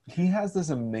has this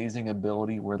amazing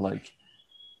ability where like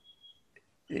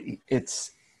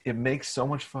it makes so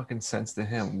much fucking sense to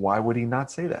him. Why would he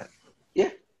not say that? Yeah.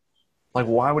 Like,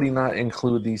 why would he not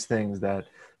include these things that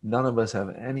none of us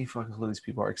have any fucking clue these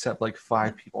people are, except like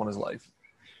 5 people in his life?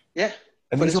 Yeah.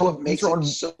 And but it's what makes it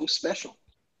so special.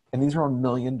 And these are on $1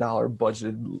 million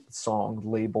budgeted song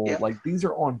label. Yeah. Like, these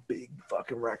are on big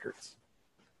fucking records.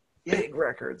 Yeah. Big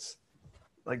records.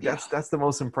 Like, that's the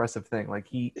most impressive thing. Like,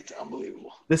 it's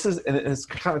unbelievable. This is, and it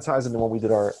kind of ties into when we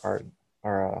did our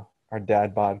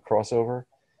dad bod crossover.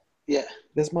 Yeah.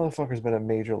 This motherfucker's been a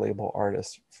major label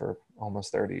artist for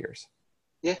almost 30 years.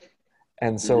 Yeah.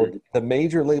 And so the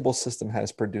major label system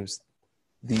has produced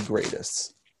the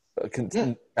greatest.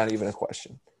 Not even a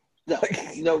question.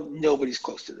 No, nobody's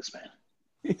close to this man.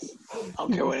 I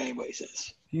don't care what anybody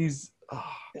says. He's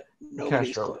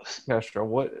nobody's close. Castro,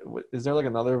 what is there like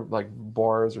another like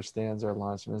bars or stands or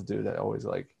lines from this dude that always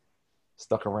like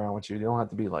stuck around with you? You don't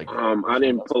have to be like I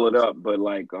didn't pull it up, but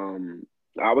like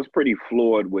I was pretty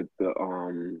floored with the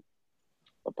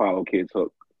Apollo Kids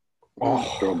hook.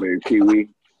 Strawberry Kiwi.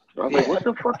 I was like, what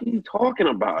the fuck are you talking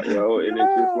about, yo? And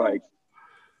it's just like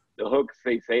the hooks,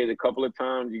 they say it a couple of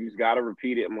times, you just gotta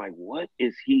repeat it. I'm like, what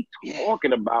is he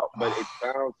talking about? But it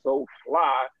sounds so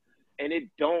fly and it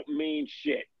don't mean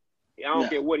shit. I don't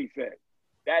care what he said.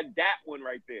 That one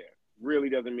right there really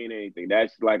doesn't mean anything.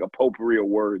 That's like a potpourri of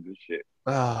words and shit.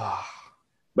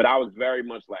 But I was very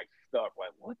much like stuck,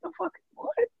 like, what the fuck?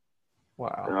 What?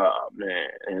 Wow. Oh man.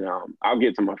 And I'll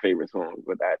get to my favorite songs,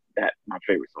 but that my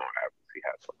favorite song I obviously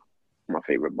has some of my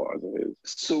favorite bars of his.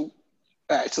 So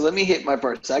all right, so let me hit my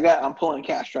verse. I'm pulling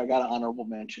Castro. I got an honorable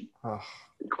mention. Of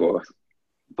course.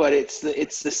 But it's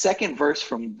the second verse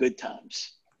from Good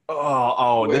Times.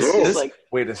 This like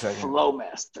wait a second. Flow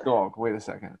master. Dog, wait a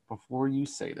second. Before you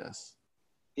say this.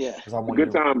 Yeah.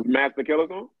 Good Times Master Killer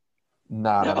song?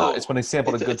 No. It's when they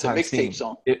sampled a Good Times theme.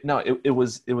 Song. It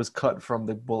was cut from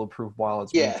the Bulletproof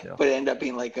Wallets. Yeah, retail. But it ended up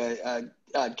being like a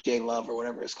J Love or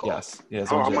whatever it's called.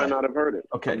 Yes. I might not have heard it.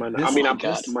 Okay. I might not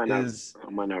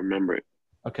remember it.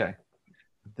 Okay.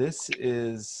 This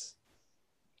is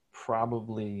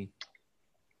probably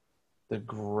the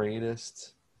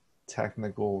greatest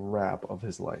technical rap of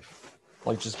his life.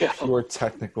 Like just pure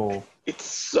technical. It's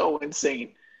so insane.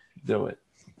 Do it.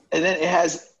 And then it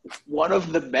has one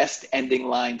of the best ending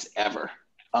lines ever.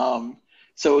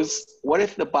 So it's, what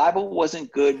if the Bible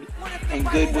wasn't good and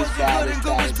good was bad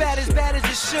as bad as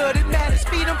it should? It matters.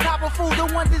 Feed them proper food, the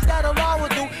wonders that Allah will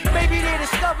do. Maybe they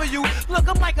discover you. Look,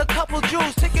 I'm like a couple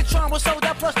Jews. Ticket trauma, so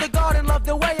that plus the garden love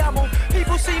the way I move.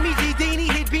 People see me, G-Dini,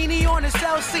 hit beanie on the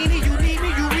Celsini. You need me,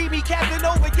 you read me, Captain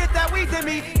Over, get that weed to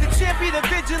me. The champion, the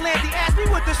vigilante, ask me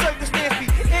what the circumstance be.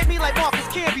 Hit me like Marcus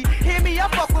Camby. Hear me, I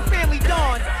fuck with Family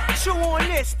Dawn. Chew on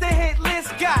this, the hit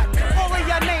list got all of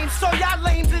your names, so y'all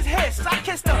lames is hiss. I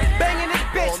kissed her, banging this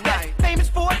bitch that's famous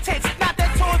for her tits. Not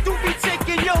that tall doobie chick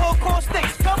in your whole core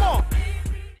sticks. Come on.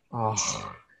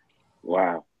 Oh.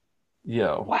 Wow.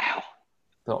 Yo. Wow.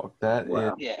 Dog, that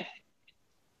is yeah.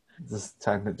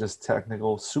 just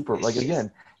technical super. Like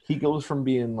again, he goes from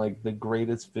being like the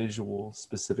greatest visual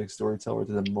specific storyteller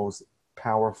to the most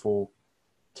powerful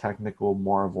technical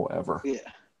marvel ever.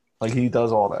 Yeah. Like he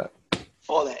does all that.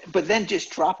 All that, but then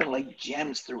just dropping like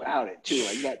gems throughout it too,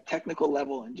 like that technical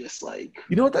level and just like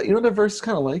you know what that verse is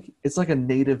kind of like. It's like a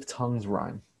native tongues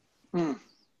rhyme.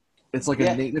 It's like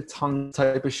a native tongue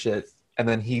type of shit, and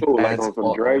then he adds like on some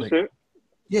Drez shit.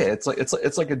 Yeah, it's like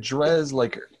a Drez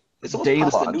like it's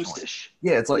almost Pasta Noose-ish.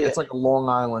 Yeah, it's like a Long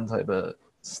Island type of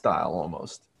style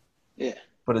almost. Yeah,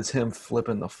 but it's him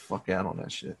flipping the fuck out on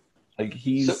that shit. Like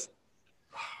he's.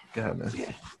 Go ahead, man.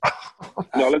 Yeah.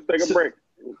 No, let's take a break.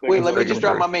 Wait, let me just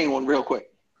drop my main one real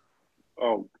quick.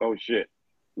 Oh shit.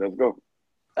 Let's go.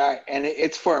 All right, and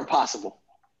it's for Impossible.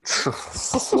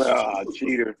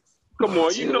 Cheater. Come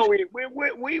on, you know we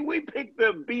picked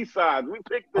the B-side. We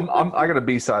picked the I got a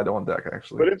B-side on deck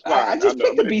actually. But it's fine. I just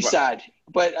picked the B-side.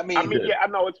 But I mean yeah, I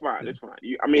know it's fine. It's fine.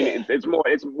 We're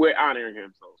honoring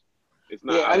him, so it's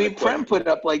not. Yeah, I mean Prem put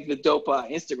up like the dope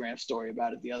Instagram story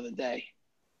about it the other day.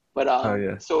 But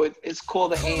so it's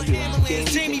called the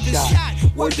ambulance. Jamie been shot.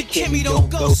 Word to Kimmy, don't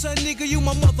go, son, nigga. You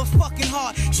my motherfucking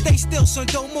heart. Stay still, son,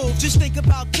 don't move. Just think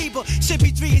about Kiba. Should be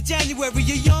 3 in January.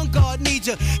 Your young guard needs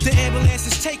you. The ambulance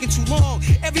is taking too long.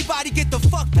 Everybody get the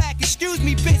fuck back. Excuse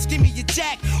me, bitch. Give me your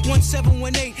jack.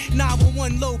 1718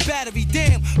 911 low battery.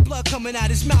 Damn, blood coming out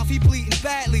his mouth. He bleeding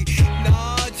badly.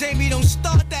 Nah, Jamie, don't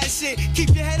start that shit.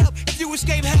 Keep your head up. If you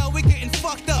escape hell, we're getting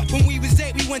fucked up. When we was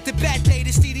 8, we went to Bat Day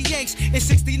to see the Yanks. In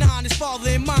 69. His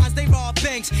father and mine, they robbed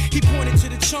banks. He pointed to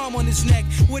the charm on his neck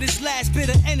with his last bit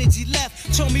of energy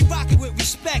left. Told me rock it with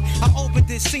respect. I opened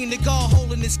this, seen the guard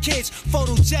holding his kids.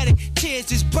 Photogenic, tears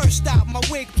just burst out my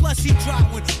wig. Plus he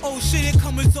dropped one. Oh shit, here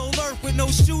comes his old earth with no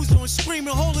shoes on,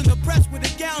 screaming, holding the breast with a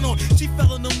gown on. She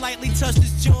fell on him lightly, touched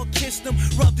his jaw, kissed him,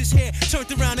 rubbed his hair,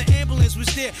 turned around, the ambulance was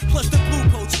there. Plus the blue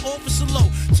coats, Officer Low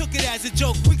took it as a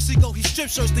joke. Weeks ago, he strip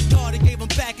searched the guard and gave him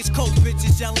back his coat.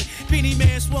 Bitches yelling. Beanie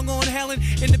Man swung on Helen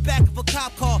in the back of a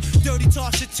cop car. Dirty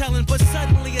talk shit telling, but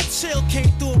suddenly a chill came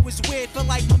through. It was weird, felt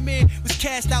like my man was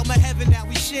cast out my heaven. Now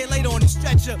we share laid on his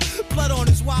stretcher. Blood on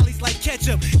his wallies like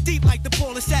ketchup. Deep like the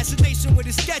Paul assassination with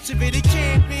a sketch of it. It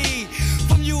can't be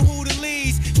from you who the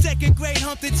leads. Second grade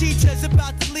hump the teacher's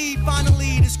about to leave.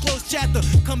 Finally, this close chapter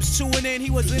comes to an end.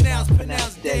 He was announced,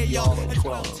 pronounced dead, y'all. At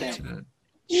 12:10.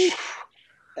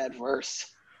 That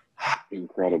verse.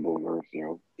 Incredible verse,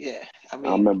 yo. Yeah, I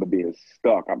remember being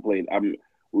stuck.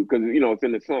 Because it's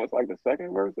in the song. It's like the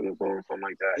second verse in the song, or something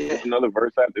like that. Yeah. There's another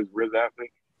verse after this Riz after.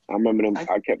 I remember them.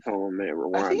 I kept telling them, man,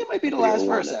 rewind. I think it might be the last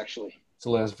verse, actually. It's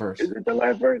the last verse. Is it the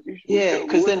last verse? Yeah,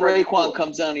 because then Raekwon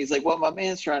comes on. He's like, "What my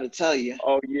man's trying to tell you."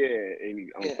 Oh yeah,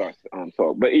 and I'm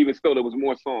sorry. But even still, there was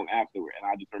more song afterward, and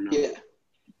I just remember. Yeah.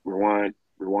 Rewind.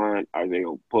 I was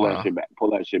able to pull that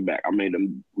shit back. I made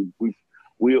them.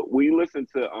 We listened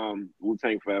to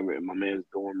Wu-Tang Forever in my man's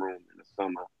dorm room in the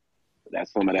summer. That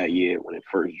summer that year when it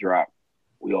first dropped,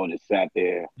 we all just sat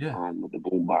there with the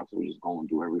boombox. We just going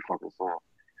through every fucking song.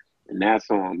 And that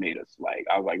song made us like,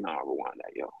 I was like, nah, rewind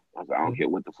that, yo. I was like, I don't care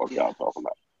what the fuck y'all talking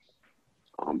about.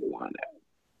 Rewind that.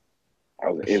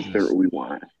 I was an instant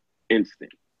rewind.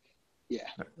 Instant. Yeah.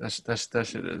 That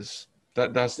shit is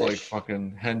that's like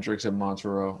fucking Hendrix at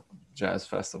Montreux Jazz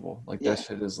Festival. Like that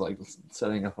shit is like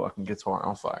setting a fucking guitar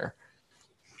on fire.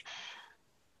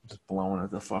 Just blowing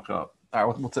it the fuck up. All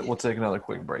right, we'll take another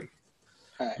quick break.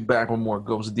 All right. Back with more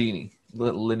Ghost Dini,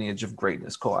 Lineage of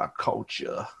Greatness, call our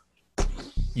culture.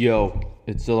 Yo,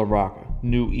 it's Zilla Rocca,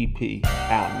 new EP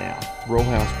out now. Row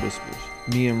House Whispers,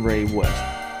 me and Ray West,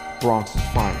 Bronx's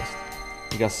finest.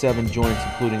 We got 7 joints,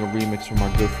 including a remix from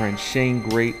our good friend Shane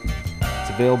Great. It's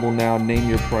available now. Name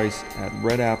your price at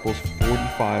Red Apples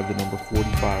 45, the number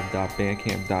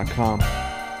 45.bandcamp.com.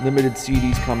 Limited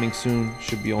CDs coming soon.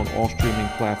 Should be on all streaming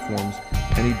platforms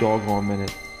any doggone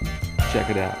minute. Check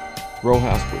it out. Row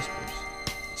House Whispers,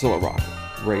 Zilla Rocker,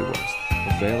 Ray West.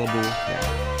 Available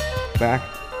now. Back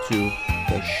to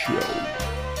the show.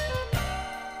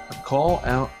 Call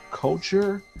Out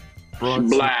Culture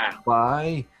brought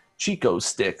by Chico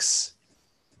Sticks.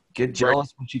 Get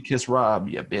jealous when you kiss Rob,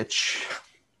 you bitch.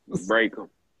 Break them.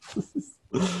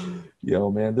 Yo,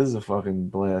 man, this is a fucking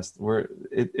blast.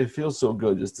 It feels so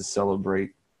good just to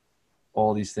celebrate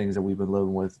all these things that we've been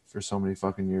living with for so many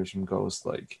fucking years from Ghost.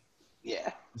 Like,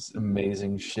 yeah, this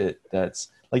amazing shit. That's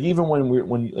like, even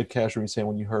when like Cash was saying,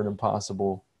 when you heard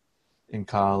Impossible in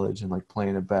college and like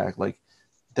playing it back, like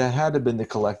that had to have been the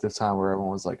collective time where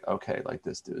everyone was like, okay, like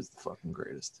this dude is the fucking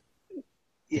greatest.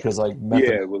 Yeah. Because like,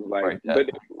 it was like, but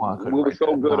what was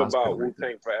so good about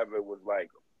Wu-Tang Forever was like,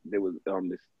 there was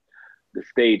the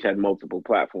stage had multiple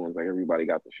platforms, like everybody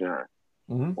got to shine.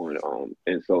 Mm-hmm. On,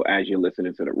 and so as you're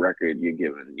listening to the record, you're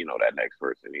giving, that next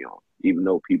person, even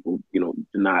though people,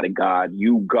 deny to God,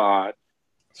 God,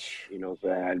 so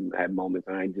I had moments.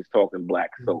 I ain't just talking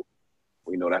Black Soap.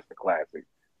 We know that's the classic.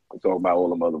 I'm talking about all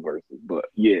them other verses. But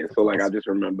yeah, so like I just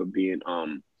remember being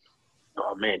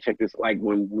oh man, check this, like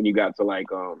when you got to like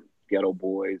Ghetto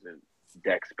Boys and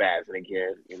Dex Spazzing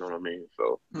again, you know what I mean?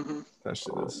 So that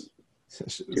shit is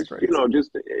just,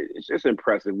 it's just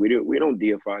impressive. We don't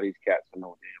deify these cats for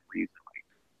no damn reason. Like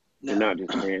they're not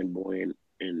just fanboying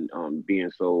and being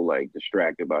so like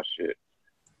distracted by shit.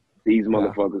 These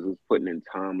motherfuckers is putting in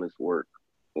timeless work,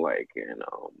 like, and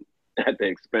at the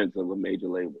expense of a major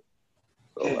label.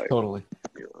 So like, totally.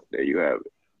 There you have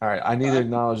it. All right, I need to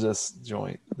acknowledge this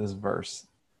verse.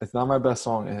 It's not my best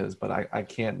song of his, but I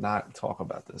can't not talk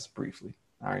about this briefly.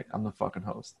 All right, I'm the fucking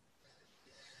host.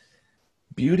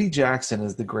 Beauty Jackson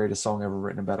is the greatest song ever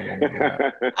written about a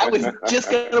woman. I was just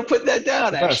going to put that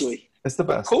down, actually. It's the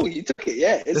best. Cool, you took it.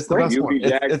 Yeah, it's the best one.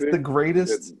 It's the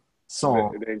greatest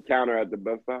song. The encounter at the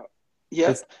bus stop.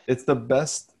 Yeah. It's the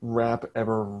best rap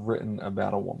ever written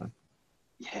about a woman.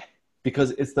 Yeah.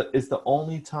 Because it's the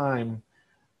only time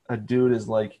a dude is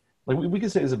like we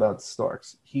could say this about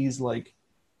Starks. He's like,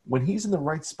 when he's in the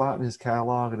right spot in his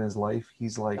catalog and his life,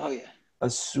 he's like a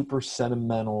super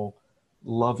sentimental,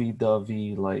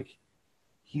 lovey-dovey, like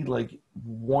he like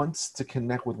wants to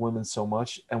connect with women so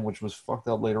much, and which was fucked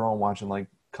up later on watching like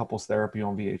couples therapy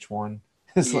on VH1.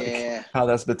 It's like how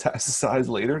that's metastasized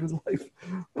later in his life.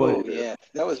 But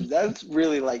that's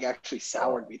really like actually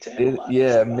soured me to him.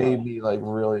 It made me like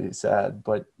really sad.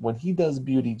 But when he does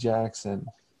Beauty Jackson,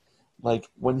 like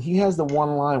when he has the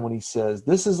one line when he says,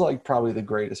 this is like probably the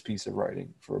greatest piece of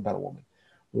writing about a woman.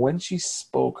 When she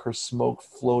spoke, her smoke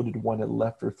floated when it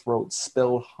left her throat,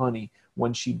 spilled honey.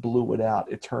 When she blew it out,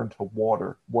 it turned to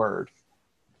water. Word.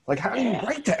 Like, how do you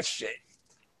write that shit?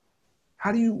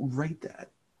 How do you write that?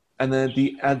 And then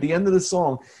at the end of the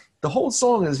song, the whole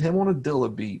song is him on a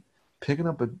Dilla beat, picking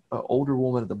up an older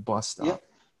woman at the bus stop. Yep.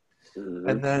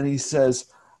 And then he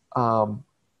says,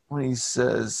 when he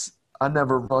says, I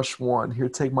never rush one. Here,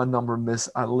 take my number, miss.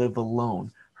 I live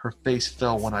alone. Her face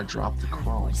fell when I dropped the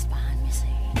chrome.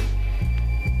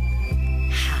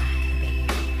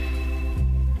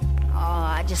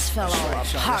 I just fell all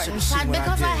apart inside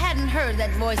because I hadn't heard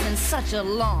that voice in such a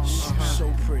long time.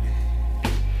 So pretty.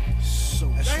 So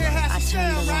pretty. I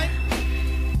turned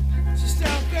around. She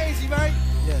sound crazy, right?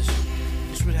 Yes.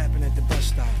 That's what happened at the bus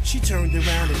stop. She turned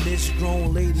around and this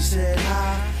grown lady said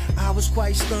hi. I was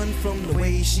quite stunned from the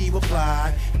way she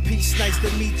replied. Peace, nice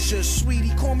to meet you,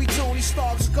 sweetie. Call me Tony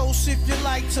Stark's Ghost if you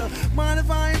like to. Mind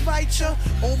if I invite you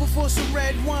over for some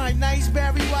red wine? Nice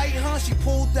Barry White, huh? She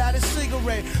pulled out a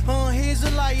cigarette. Here's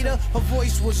a lighter. Her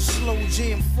voice was a slow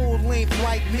jam, full length,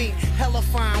 white mink. Hella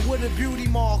fine with a beauty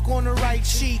mark on her right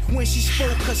cheek. When she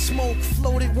spoke, her smoke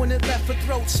floated when it left her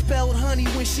throat. Spelled honey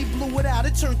when she blew it out.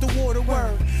 It turned to water.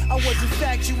 Word. I was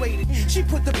infatuated. She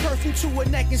put the perfume to her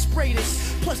neck and sprayed it.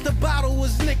 Plus the bottle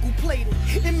was nickel plated.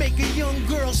 It make a young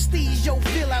girl steez, yo,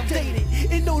 feel outdated.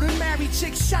 And know the married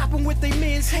chicks shopping with they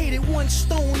men's hated. One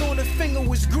stone on her finger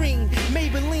was green.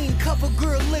 Maybelline cover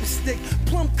girl lipstick.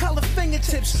 Plum color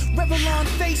fingertips. Revlon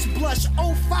face blush.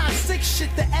 056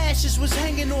 shit. The ashes was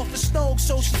hanging off the stove,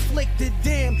 so she flicked it.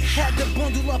 Damn, had to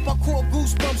bundle up. I caught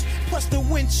goosebumps. Plus the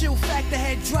wind chill factor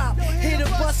had dropped. Here the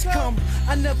bus come.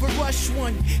 I never rush one.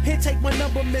 Here, take my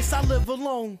number, miss. I live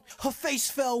alone. Her face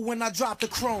fell when I dropped the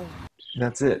chrome.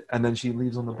 That's it. And then she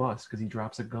leaves on the bus because he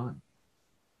drops a gun.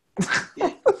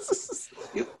 Yeah.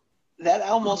 That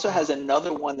album also has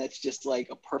another one that's just like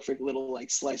a perfect little like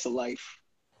slice of life.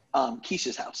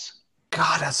 Keisha's House.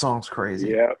 God, that song's crazy.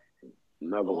 Yeah.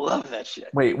 Never. Love that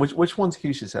shit. Wait, which one's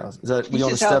Keisha's house? Is that we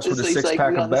on the Keisha's steps with a is six like, pack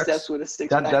we of on the Becks? steps with a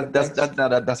six pack of Becks.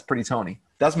 That's Pretty Tony.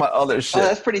 That's my other shit. Oh,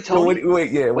 that's Pretty Tony.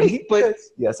 Wait, yeah.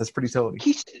 Yes, that's Pretty Tony.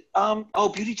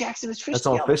 Keisha, Beauty Jackson is Fish That's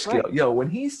Scale. on Fish Scale. Right. Yo, when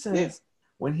he says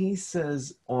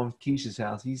on Keisha's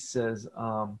house, he says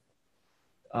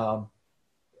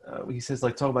he says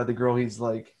like talk about the girl. He's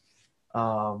like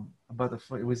about the.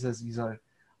 He says he's like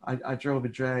I drove a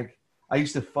drag. I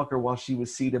used to fuck her while she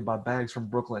was seated by bags from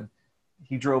Brooklyn.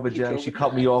 He drove a jag. She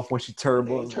cut me off when she turned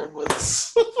was.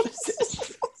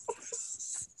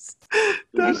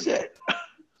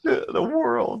 The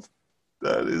world.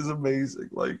 That is amazing.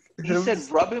 Like he said,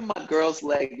 rubbing my girl's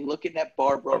leg, looking at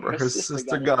Barbara. Her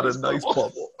sister got a nice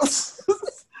bubble. So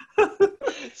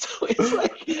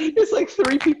it's like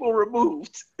 3 people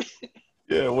removed.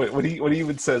 Yeah, when he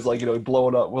even says like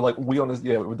blowing up, we're like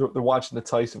they're watching the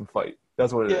Tyson fight.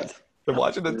 That's what it is. They're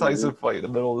watching the Tyson fight in the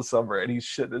middle of the summer, and he's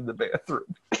shitting in the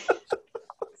bathroom.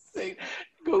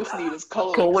 Ghost need his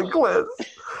colon cleanse.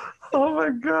 Oh my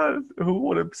god, who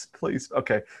would have placed?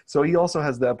 Okay, so he also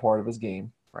has that part of his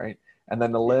game, right? And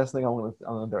then the last thing I'm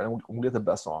gonna get the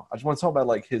best song. I just want to talk about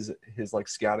like his like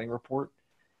scouting report.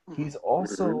 He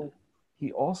also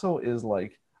is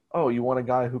like, oh, you want a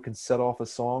guy who can set off a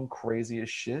song crazy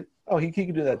as shit? Oh, he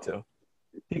can do that too.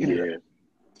 He can do that.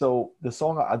 So the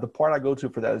song, the part I go to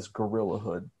for that is Gorilla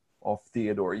Hood off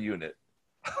Theodore Unit.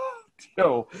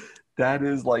 Yo, that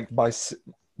is like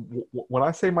when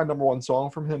I say my number 1 song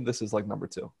from him, this is like number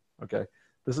 2. Okay,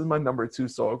 this is my number 2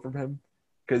 song from him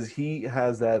because he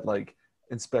has that like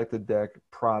Inspector Deck,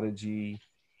 Prodigy.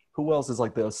 Who else is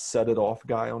like the set it off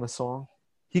guy on a song?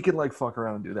 He can like fuck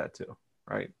around and do that too,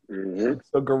 right? Mm-hmm.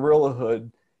 So Gorilla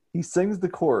Hood, he sings the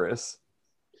chorus.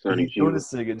 He's doing his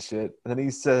singing shit, and then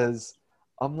he says,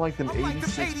 I'm like them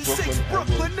 86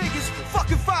 Brooklyn niggas,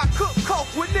 fucking fire cook coke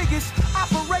with niggas,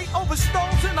 operate over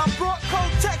stones, and I brought cold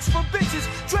texts from bitches,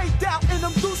 draped out in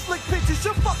them deuce flick pictures.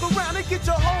 You fuck around and get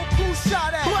your whole crew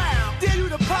shot at. Wow. Dare you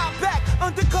to pop back,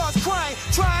 undercars crying,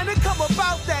 trying to come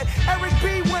about that. Eric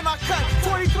B when I cut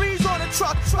 23s on a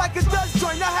truck, like a dust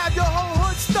joint. I have your whole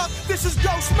hood stuck. This is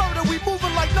ghost murder, we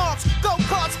moving like narcs. Go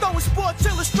karts, throwing Sports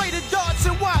Illustrated darts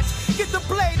and watch. Get the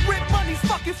blade, rip money,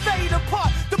 fucking fade apart.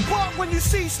 Depart when you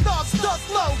see stars,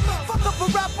 dust low. Fuck up a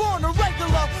rapper on a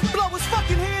regular. Blow his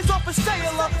fucking hands off a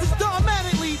sailor. It's Don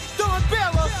Mattingly, Don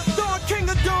Baylor, Don King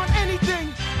of Don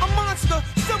anything. A monster,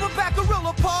 silverback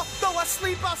gorilla paw. Though I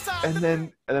sleep outside. And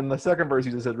then the second verse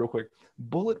he just said real quick.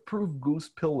 Bulletproof goose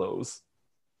pillows.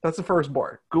 That's the first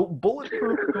bar.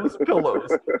 Bulletproof goose pillows.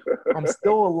 I'm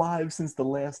still alive since the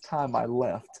last time I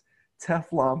left.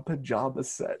 Teflon pajama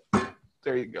set.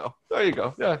 There you go.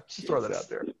 Yeah, just throw that out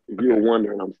there. If you were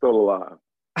wondering, I'm still alive.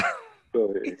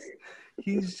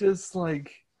 He's just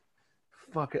like,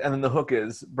 fuck it. And then the hook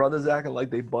is, brothers acting like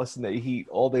they busting their heat.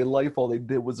 All their life, all they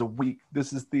did was a week.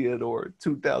 This is Theodore,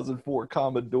 2004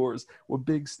 Commodores with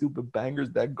big stupid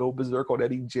bangers that go berserk on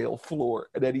any jail floor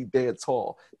at any dance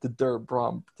hall. The Dirt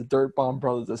Bomb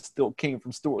brothers that still came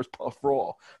from stores puff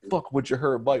raw. Fuck what you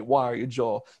heard, bite wire your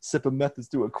jaw. Sipping methods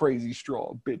through a crazy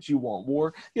straw. Bitch, you want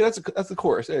war? Yeah, that's the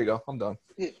chorus. There you go. I'm done.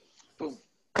 Yeah. Boom.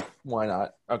 Why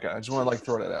not? Okay, I just want to like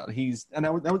throw that out.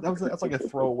 That's like a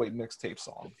throwaway mixtape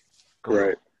song. Great.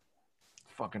 Right.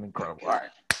 Fucking incredible. All right.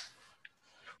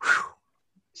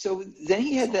 So then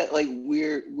he had that like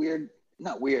weird,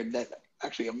 not weird, that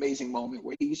actually amazing moment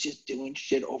where he was just doing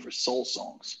shit over soul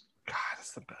songs. God,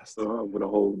 that's the best. Over the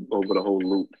whole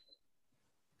loop.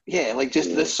 Yeah, like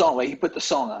just the song, like he put the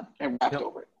song on and rapped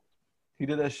over it. He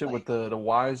did that shit like, with the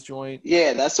Wise joint.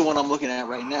 Yeah, that's the one I'm looking at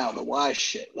right now. The Wise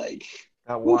shit, like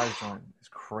that Wise joint is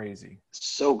crazy.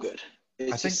 So good.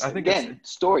 I think again,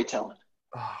 storytelling.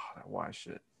 Oh, that Wise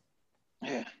shit.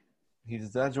 Yeah. He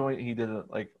did that joint. He did it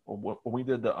like when we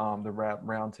did the rap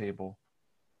roundtable.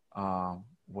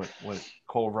 With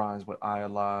Cole Rhymes, with I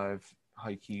Alive,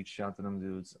 High Keith, shout out to them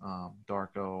dudes.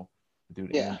 Darko, the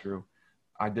dude Andrew.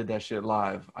 I did that shit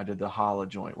live. I did the Holla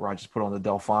joint where I just put on the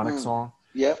Delphonic song.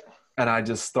 Yep. And I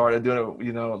just started doing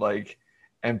it,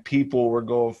 and people were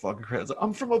going fucking crazy. Like,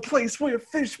 I'm from a place where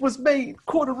fish was made.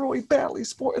 Corduroy Valley,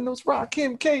 sporting those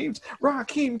Rakim caves.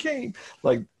 Rakim came.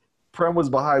 Like, Prem was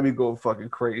behind me going fucking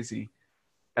crazy.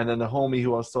 And then the homie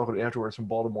who I was talking to afterwards from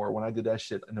Baltimore, when I did that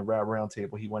shit in the rap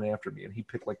roundtable, he went after me and he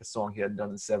picked like a song he hadn't done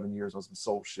in 7 years on some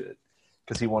soul shit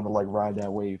because he wanted to like ride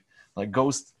that wave. Like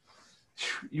Ghost,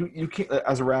 you can't,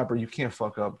 as a rapper, you can't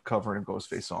fuck up covering a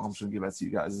Ghostface song. I'm just gonna give that to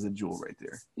you guys as a jewel right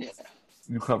there. Yeah.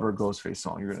 You cover a Ghostface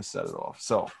song, you're gonna set it off.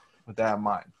 So with that in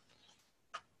mind,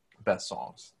 best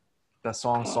songs.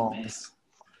 Songs.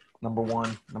 Number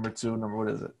one, number two, what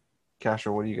is it?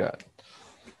 Castro, what do you got?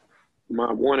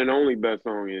 My one and only best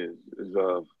song is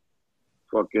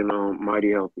fucking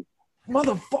Mighty Healthy.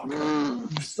 Motherfucker,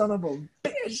 you son of a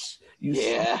bitch. You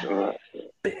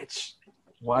bitch.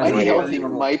 Mighty Healthy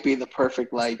might be the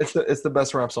perfect It's the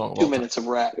best rap song. 2 minutes of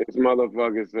rap. This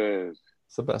motherfucker says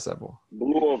it's the best ever.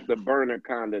 Blew off the burner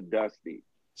kinda dusty.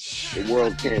 The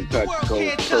world can't touch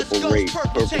gold, purple rape,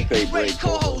 purple tape break.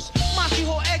 Co-host, Monty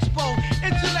Hall Expo,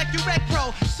 Intellect Direct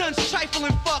Pro, Sun's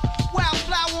trifling fuck,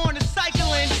 wildflower on the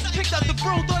cycling. Picked up the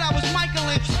broom, thought I was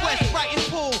Michaelin. West Brighton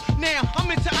Pool, now I'm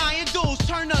into iron duels.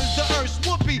 Turn under the earth,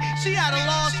 Whoopi, she out of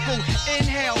law school.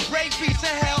 Inhale, break piece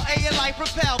of hell, A your life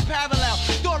propel, parallel.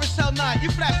 Duracell 9, you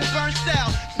flash the burn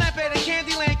cell. Snap at the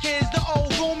Candyland kids, the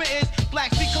old rumor is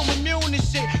blacks become immune to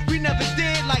shit. We never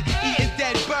did like eating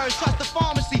dead birds. Trust the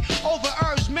pharmacy over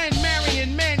herbs, men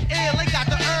marrying men ill. They got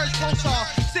the urge, pulsar,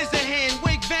 scissor hand,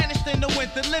 wig vanished in the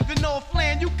winter, living off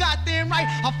land. You got them right.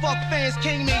 I fuck fans,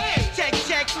 king me.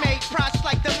 Checkmate, props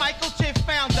like the Michael Chip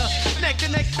founder. Neck to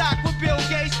neck stock with Bill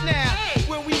Gates now.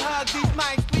 When we hug these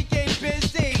mics, we get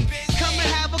busy. Come and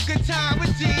have a good time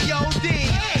with G.O.D.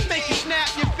 Make you snap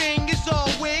your fingers or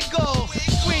wiggle.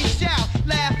 Scream, shout,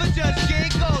 laugh, or just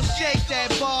giggle. Shake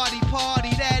that body,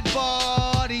 party that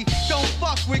body. Don't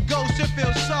fuck with ghosts, you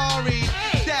feel sorry.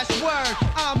 That's word,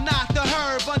 I'm not the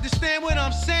herb. Understand what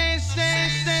I'm saying?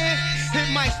 Hit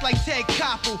mics like Ted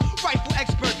Koppel, rifle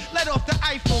expert, let off the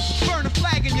Eiffel. Burn a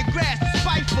flag in your grass,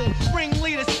 spiteful.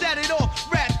 Ringleader, set it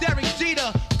off. Rap Derek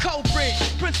Jeter, culprit.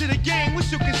 Prince of the game, wish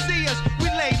you could see us. We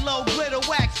lay low, glitter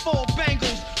wax, 4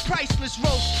 bangles. Priceless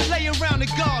ropes, lay around the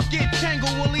guard, get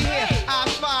tangled, woolly hair.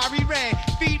 Eyes fiery red,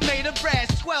 feet made of brass.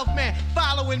 12 man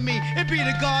following me, it be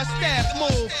the guard staff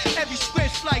move. Every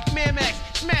switch like Miramax,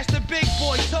 smash the big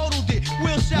boy, totaled it.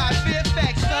 Wilshire,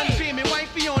 Fairfax, sun beaming,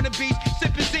 wifey on the beach,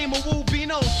 sipping Zima, Woo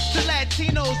Beanos. To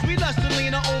Latinos, we lust to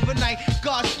lean overnight.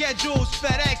 Guard schedules,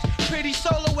 FedEx, pretty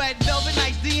silhouette, velvet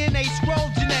nights, DNA scroll,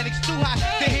 genetics too hot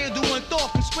to handle one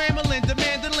thought from scrambling to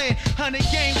mandolin. 100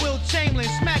 game, Will Chamberlain,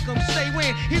 smack him, say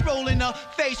when he rolling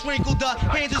up, face wrinkled up,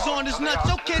 hands is on his nuts.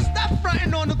 So kids, stop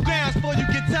fronting on the ground before you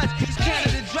get touched. It's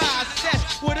Canada dry,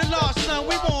 that's with a lost son,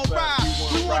 we won't ride.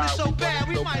 We want it so bad,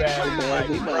 we might cry.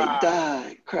 We might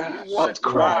die, cry. Oh, it's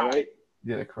cry, right?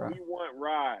 Yeah, cry. We want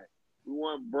ride. We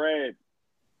want bread.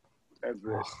 That's it.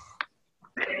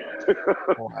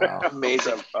 Wow.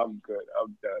 Amazing. I'm good.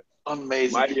 I'm done.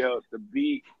 Amazing. Mighty Health, the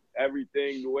beat,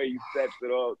 everything, the way you sets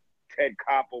it up. Ted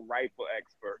Koppel, rifle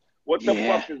expert. What the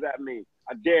fuck does that mean?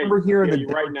 I dare remember hearing the you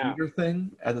right now. Jeter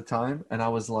thing at the time, and I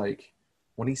was like,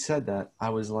 when he said that, I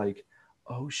was like,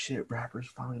 oh shit, rappers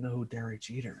finally know who Derek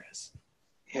Jeter is.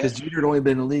 Because Jeter had only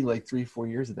been in the league like 3-4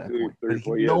 years at that point.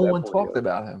 No one talked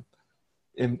about him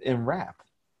in rap.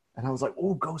 And I was like,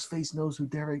 oh, Ghostface knows who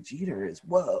Derek Jeter is.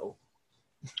 Whoa.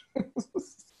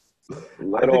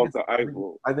 Let off the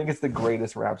Eiffel. I think it's the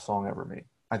greatest rap song ever made.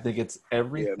 I think it's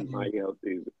everything. Yeah, Mighty Health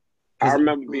is. I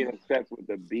remember being obsessed with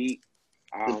the beat.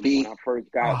 The beat. When I first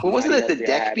got well, wasn't it the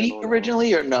deck beat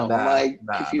originally, or no? Am I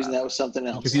confusing that with something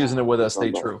else? Confusing it with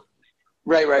Stay True.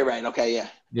 Right. Okay, yeah.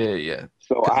 Yeah.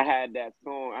 So I had that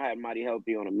song. I had Mighty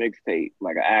Healthy on a mixtape,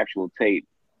 like an actual tape,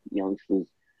 youngsters.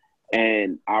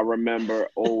 And I remember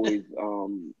always, I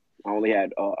only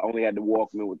had the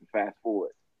Walkman with the fast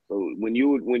forward. So when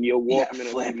your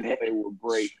Walkman and they would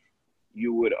break,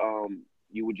 you would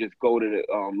just go to the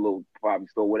little probably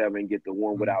store, whatever, and get the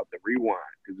one without the rewind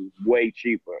because it was way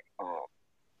cheaper.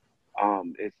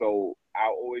 And so I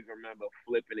always remember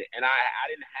flipping it, and I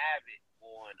didn't have it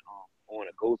on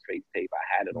a Ghostface tape. I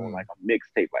had it on like a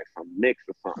mixtape, like some mix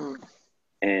or something.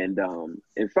 And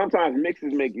sometimes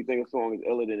mixes make you think a song is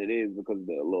iller than it is because of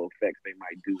the little effects they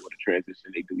might do or the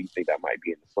transition they do. You think that might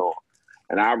be in the song.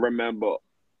 And I remember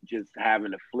just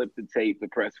having to flip the tape to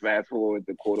press fast forward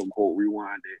to quote unquote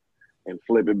rewind it and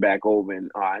flip it back over.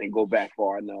 And I didn't go back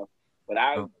far enough. But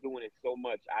I was doing it so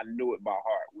much, I knew it by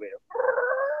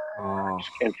heart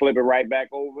and flip it right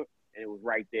back over. And it was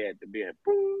right there at the beginning.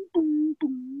 Boom, boom,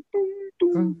 boom, boom,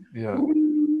 boom, yeah.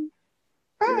 Boom.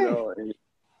 You know, and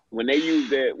when they use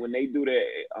that, when they do the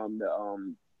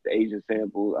Asian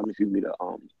samples,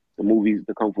 the movies,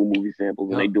 the Kung Fu movie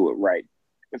samples, and they do it right.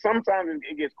 And sometimes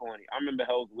it gets corny. I remember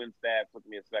Hell's Windstaff took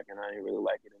me a second. I didn't really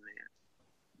like it in there.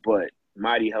 But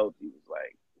Mighty Healthy was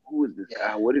like, who is this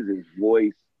guy? What is his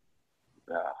voice?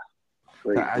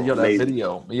 That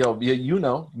video. Me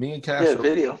and Castro. Yeah,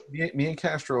 video. Me and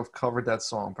Castro have covered that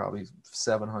song probably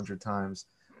 700 times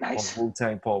on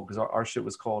Wu-Tang Pole because our shit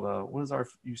was called what is our?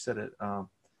 You said it.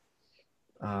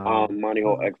 Monty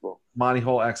Hall Expo. Monty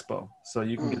Hall Expo. So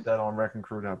you can get that on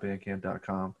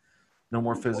wreckingcrew.bandcamp.com. No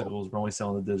more physicals. We're only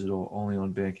selling the digital, only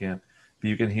on Bandcamp.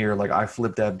 You can hear, like, I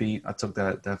flipped that beat. I took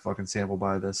that fucking sample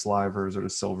by the Slivers or the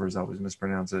Silvers. I always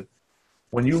mispronounce it.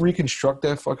 When you reconstruct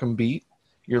that fucking beat,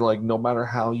 you're like, no matter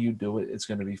how you do it, it's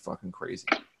going to be fucking crazy.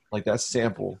 Like, that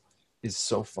sample is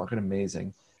so fucking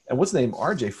amazing. And what's the name?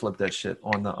 RJ flipped that shit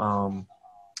on the,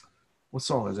 what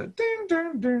song is it?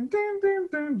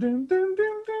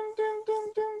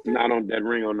 Not on Dead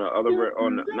Ring, on the other,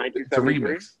 on the 1973. It's a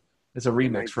remix. It's a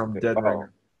remix from Dead Ring.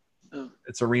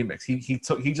 It's a remix. He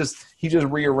just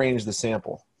rearranged the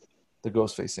sample, the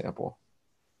Ghostface sample.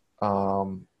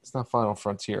 It's not Final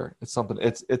Frontier. It's something.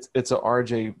 It's a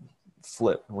RJ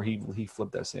flip where he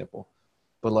flipped that sample.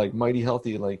 But like Mighty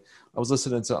Healthy, like I was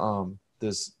listening to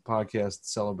this podcast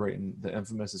celebrating the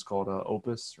infamous. It's called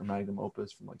Opus or Magnum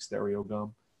Opus from like Stereo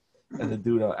Gum, and the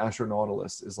dude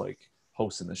Astronautilus is like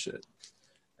hosting the shit.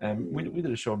 And we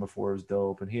did a show before. It was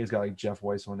dope. And he has got like Jeff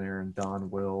Weiss on there and Don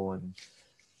Will and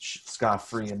Scott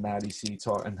Free and Maddie C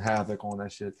and Havoc on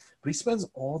that shit. But he spends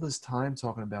all this time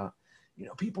talking about,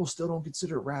 people still don't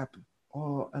consider rap.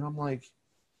 Oh, and I'm like,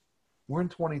 we're in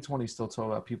 2020 still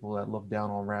talking about people that look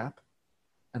down on rap.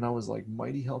 And I was like,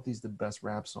 Mighty Healthy's the best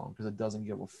rap song because it doesn't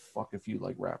give a fuck if you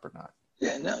like rap or not.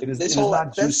 Yeah, no. It is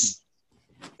not juicy.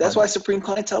 That's why Supreme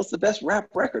Clientele is the best rap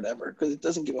record ever, because it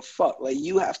doesn't give a fuck. Like,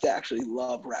 you have to actually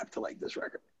love rap to like this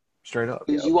record. Straight up.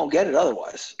 Because you won't get it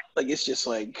otherwise. Like, it's just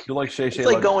like... You like Shay It's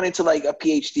like going into like a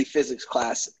PhD physics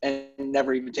class and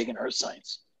never even taking earth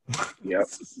science. Yep.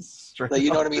 Like,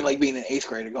 you know what I mean? Like being an 8th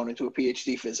grader going into a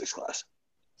PhD physics class.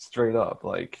 Straight up.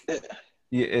 Like,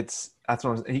 that's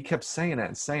what he kept saying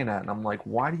that, and I'm like,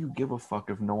 why do you give a fuck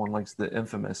if no one likes the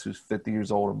infamous who's 50 years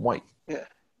old and white? Yeah.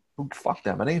 Fuck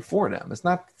them. It ain't for them. It's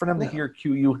not for them to hear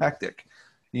QU Hectic.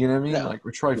 You know what I mean? Like, or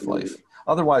Troy Life.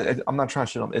 Otherwise, I'm not trying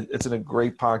to shit on it. It's a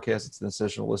great podcast. It's an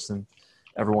essential listen.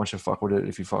 Everyone should fuck with it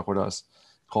if you fuck with us.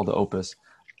 Called The Opus.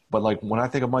 But like, when I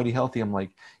think of Mighty Healthy, I'm like,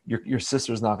 your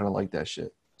sister's not gonna like that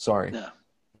shit. Sorry. No.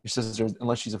 Your sister,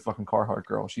 unless she's a fucking Carhartt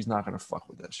girl, she's not gonna fuck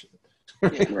with that shit.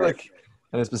 Yeah, like,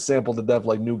 and it's been sampled to death,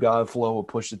 like New God Flow with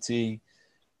Pusha T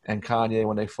and Kanye.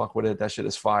 When they fuck with it, that shit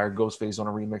is fire. Ghostface on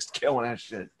a remix, killing that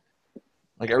shit.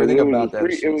 Like, everything about that.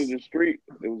 It was a street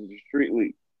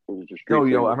leak.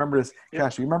 Yo, I remember this.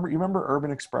 Cash, you remember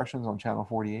Urban Expressions on Channel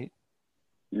 48?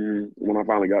 When I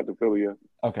finally got to Philly, yeah.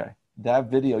 Okay. That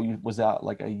video was out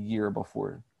like a year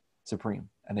before Supreme,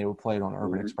 and they would play it on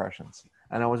Urban Expressions.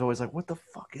 And I was always like, what the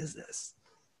fuck is this?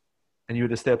 And you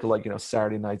would just stay up to like,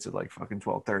 Saturday nights at like fucking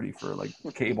 12:30 for like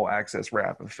cable access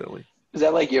rap in Philly. Is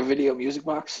that like your video music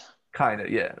box? Kind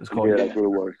of, yeah. It was called that's what it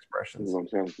was. Expressions. It was on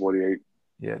Channel 48.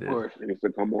 Yeah, it did. It used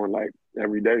to come on like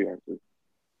every day, actually.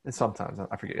 And sometimes,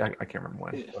 I forget, I can't remember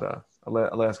when. Yeah.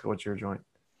 But Alaska, what's your joint?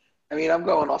 I mean, I'm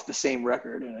going off the same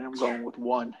record, and I'm going with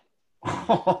One.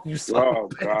 You son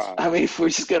God. I mean, if we're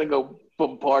just going to go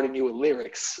bombarding you with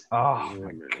lyrics. Oh,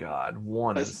 my God.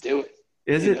 One Let's do it.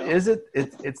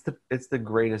 It's the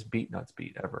greatest Beat Nuts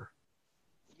beat ever.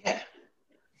 Yeah.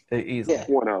 Easily. Yeah.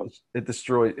 One out. It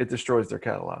destroys their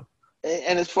catalog.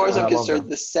 And as far as I'm concerned,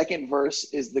 the second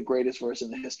verse is the greatest verse in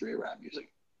the history of rap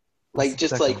music. Like,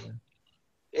 just like,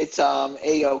 it's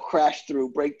Ayo, crash through,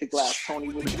 break the glass, Tony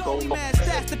with the gold.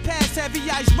 That's the past, heavy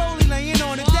ice rolling, laying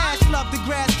on the dash. Love the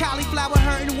grass, cauliflower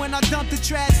hurting when I dump the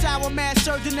trash. Sour mass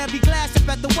surging every glass up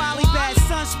at the Wally Bass.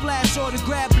 Sun splash, or the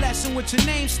grab blessing with your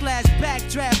name slash.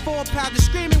 Backdraft, 4-pounder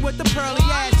screaming with the pearly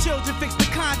ass. Children fix the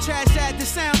contrast, add the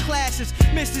sound classes.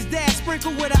 Mrs. Dad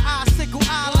sprinkle with an icicle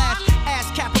eyelash.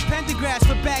 Ass cap a pentagrass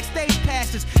for backstage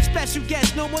passes. Special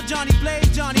guest, no more Johnny Blaze,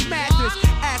 Johnny Mathers.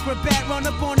 Acrobat, run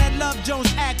up on that Love Jones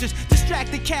actress.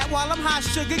 Distract the cat while I'm hot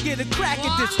sugar, get a crack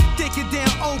at this. Dick it down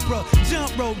Oprah,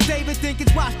 jump rope. David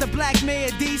Dinkins watch the Black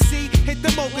Mayor DC. Hit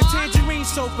the mocha, tangerine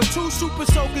sofa. 2 super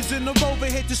soakers in the Rover.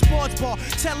 Hit the sports bar,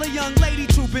 tell a young lady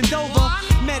to bend over.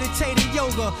 Meditating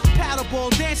yoga, paddleball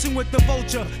dancing with the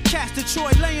vulture. Cast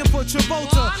Detroit laying for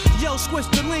Travolta. Yo, squish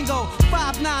the lingo,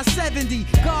 5970.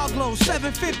 Garglow,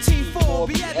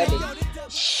 715-4.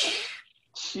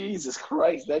 Jesus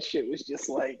Christ, that shit was just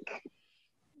like...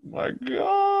 My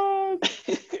God.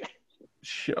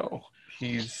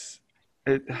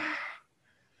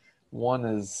 One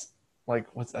is like,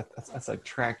 what's that? That's like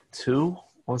track 2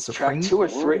 on Supreme? Track 2 or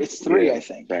 3? It's 3, I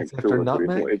think. Track 2 or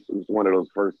 3. It's one of those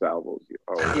first albums.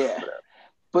 Oh, yeah.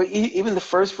 But even the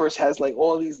first verse has like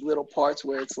all these little parts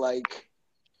where it's like,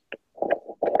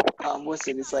 what's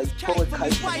it? It's like pull a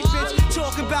kite.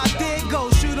 Talking about there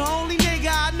goes, you the only nigga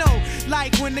I know.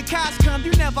 Like when the cops come,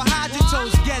 you never hide your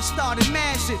toes. Get started,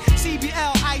 mash it.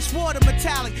 CBL, ice water,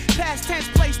 metallic. Past tense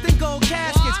placed in gold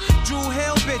caskets. Drew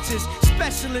Hill bitches.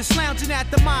 Specialists lounging at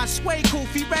the mine. Sway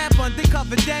Koofy rap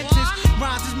undercover dentist.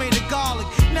 Rhymes is made of garlic.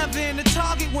 Never in the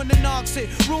target when the knocks hit.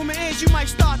 Rumor is you might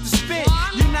start to spit.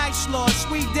 You nice lord,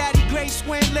 sweet daddy, great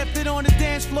swing. Lifted on the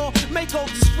dance floor.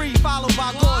 Makeovers free, followed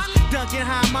by gauze. Dunkin'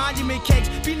 high monument cakes.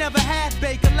 Be never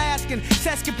half-baked Alaskan.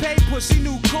 Sescapade pussy,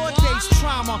 new court dates.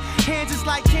 Trauma. Hands is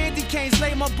like candy canes.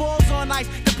 Lay my balls on ice.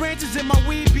 The branches in my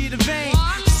weed be the veins.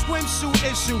 Swimsuit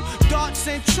issue. Dark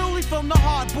sent truly from the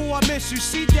heart. Boo, I miss you.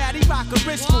 See daddy rock a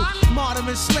wristful. Martyr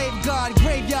and slave guard.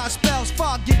 Graveyard spells.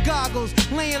 Fog your goggles.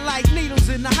 Laying like needles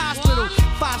in the hospital.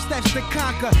 5 steps to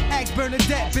conquer. Axe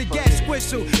Bernadette. Big ass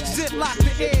whistle. Zip lock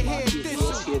the airhead thistle.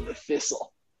 Let's hear the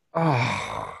thistle.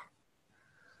 Oh.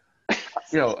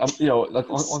 Like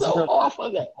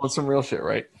on some real shit,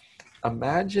 right?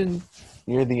 Imagine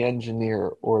you're the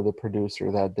engineer or the producer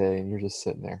that day, and you're just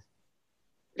sitting there.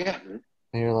 Yeah.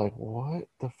 And you're like, what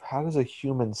how does a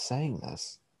human saying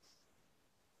this?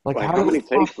 Like how many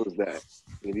takes was that?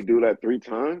 Did he do that 3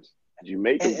 times? Did you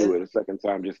make him do it a second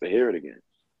time just to hear it again?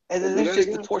 And then there's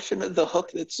just the portion of the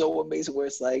hook that's so amazing where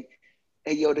it's like,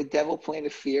 hey, yo, the devil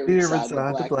planted fear inside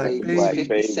the black baby.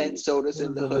 50-cent sodas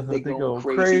in the hood, they go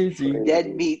crazy.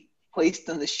 Dead meat placed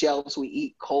on the shelves, we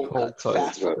eat cold cuts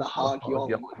fast from the hog, y'all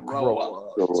grow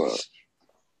up.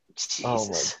 Jesus. Oh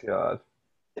my God.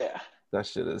 Yeah. That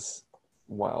shit is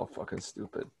wild fucking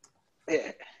stupid.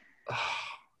 Yeah.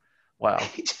 Wow.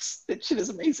 That shit is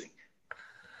amazing.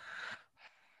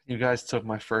 You guys took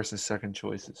my first and second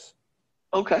choices.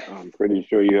 Okay. I'm pretty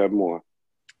sure you have more.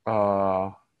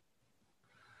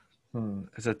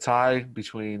 It's a tie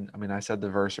between, I said the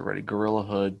verse already, Gorilla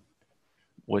Hood,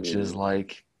 which is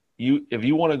like, if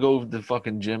you want to go to the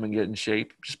fucking gym and get in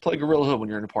shape, just play Gorilla Hood when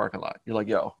you're in the parking lot. You're like,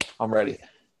 yo, I'm ready.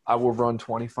 I will run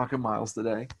 20 fucking miles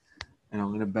today, and I'm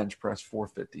going to bench press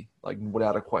 450, like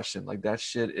without a question. Like that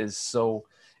shit is so,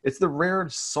 it's the rare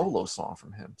solo song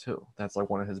from him too. That's like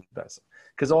one of his best,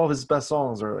 because all of his best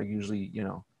songs are like usually,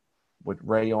 with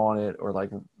Ray on it, or like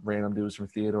random dudes from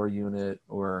Theodore Unit,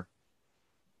 or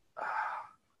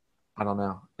I don't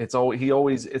know. It's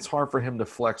hard for him to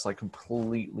flex like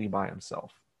completely by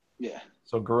himself. Yeah.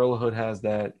 So Gorilla Hood has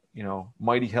that,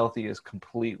 Mighty Healthy is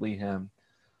completely him.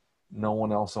 No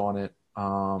one else on it.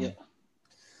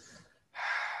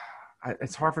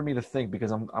 It's hard for me to think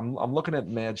because I'm looking at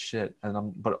mad shit,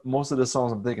 but most of the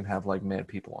songs I'm thinking have like mad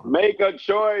people on them. Make a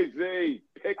choice, Z.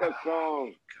 Pick a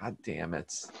song. God damn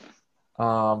it.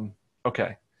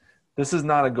 Okay. This is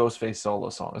not a Ghostface solo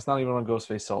song. It's not even on a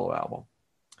Ghostface solo album.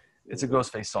 It's a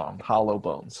Ghostface song, Hollow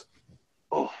Bones.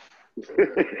 Oh.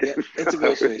 Yeah, it's a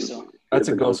Ghostface song. That's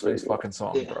a Ghostface fucking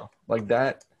song, bro. Like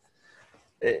that.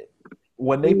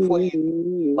 When they played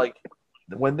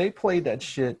that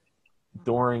shit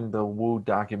during the Wu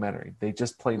documentary, they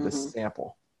just played the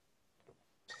sample.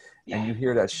 Yeah. And you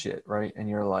hear that shit, right? And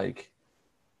you're like,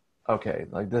 okay,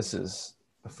 like this is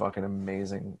a fucking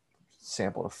amazing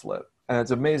sample to flip. And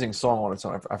it's an amazing song on its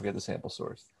own. I forget the sample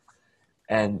source.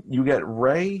 And you get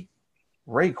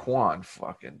Raekwon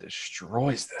fucking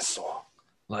destroys this song.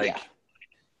 Like,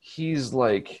 he's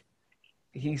like,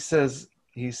 he says,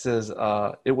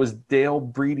 it was Dale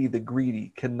Breedy the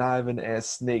Greedy, conniving ass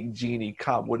snake genie,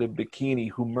 cop with a bikini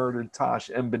who murdered Tosh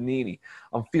and Benini.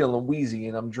 I'm feeling wheezy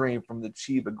and I'm drained from the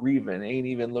Chiba grieving. Ain't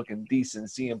even looking decent,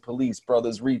 seeing police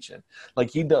brothers reaching.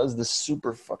 Like, he does this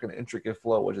super fucking intricate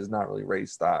flow, which is not really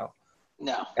Ray's style.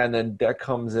 No. And then Deck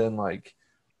comes in like,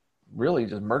 really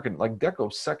just murking, like Deck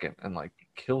goes second and like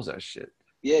kills that shit.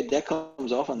 Yeah, Deck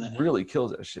comes off on that. Really kills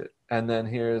that shit. And then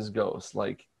here's Ghost.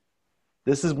 Like,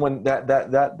 this is when that's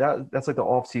like the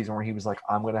off season where he was like,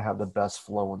 I'm gonna have the best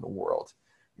flow in the world.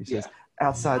 He says,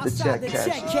 outside the check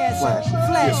cash,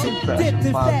 flashing, dipped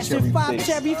in fashion, 5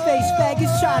 cherry face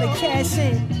faggots try to cash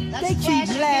in. They keep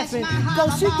laughing.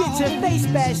 Ghost, you get your face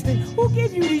bashed in. Who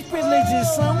give you these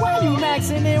privileges, son? Why you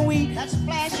maxing and we?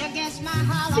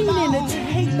 Feeling to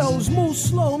hate those, move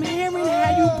slow. I'm hearing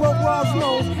how you broke Rob's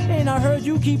nose. And I heard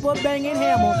you keep a banging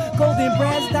hammer. Golden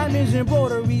brass, diamonds, and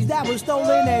embroideries that was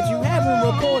stolen as you haven't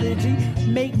reported, G.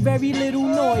 Make very little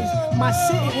noise. My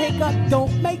shit hiccup,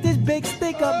 don't make this big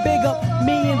stick up, big up.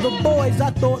 Me and the boys,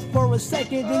 I thought for a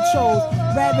second and chose.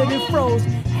 Rather than froze.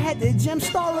 Had the gem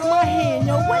star in my hand,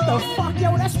 yo, what the fuck,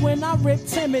 yo, that's when I ripped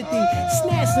Timothy.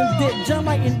 Snatched some dip, jumped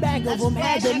right in back of him,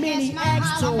 had the mini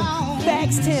axe to him.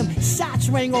 Faxed him, shots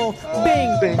rang off,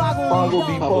 bing, boggle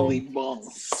bong.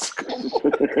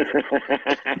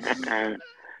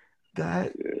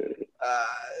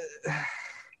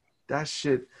 That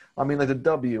shit, I mean, like the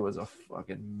W is a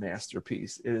fucking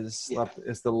masterpiece. It is.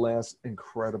 It's the last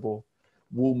incredible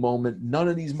Wu moment. None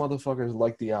of these motherfuckers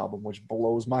like the album, which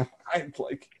blows my mind.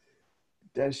 Like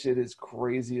that shit is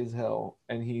crazy as hell.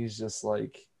 And he's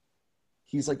like,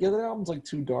 yeah, that album's like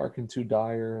too dark and too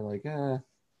dire. Like, I'm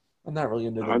not really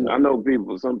into that. I know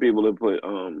some people that put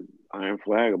Iron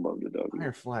Flag above the W.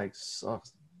 Iron Flag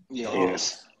sucks.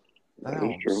 Yes. That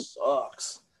album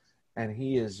sucks. And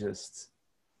he is just,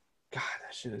 God,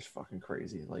 that shit is fucking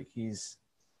crazy. Like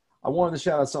I wanted to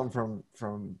shout out something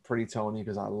from Pretty Tony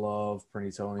because I love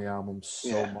Pretty Tony albums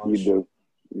so much. You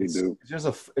do.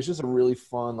 It's just a really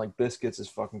fun, like Biscuits is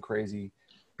fucking crazy.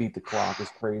 Beat the Clock is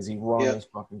crazy. Run is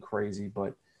fucking crazy,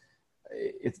 but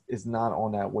it's not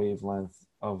on that wavelength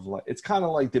of like, it's kind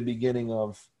of like the beginning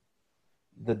of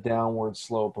the downward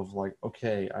slope of like,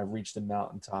 okay, I've reached the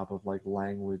mountaintop of like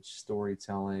language,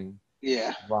 storytelling,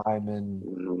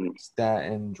 rhyming,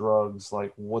 statin, drugs,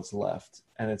 like what's left?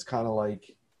 And it's kind of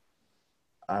like,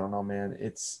 I don't know, man.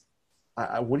 It's,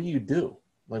 what do you do?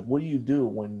 Like, what do you do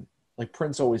when, like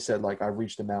Prince always said, like, I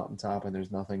reached the mountaintop and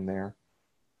there's nothing there.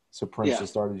 So Prince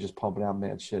just started just pumping out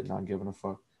mad shit, not giving a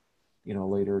fuck,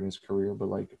 later in his career. But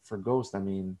like for Ghost, I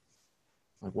mean,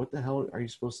 like what the hell are you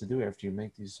supposed to do after you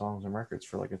make these songs and records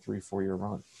for like a 3-4 year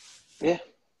run? Yeah,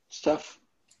 it's tough.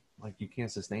 Like you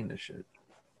can't sustain this shit.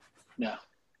 No.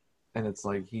 And it's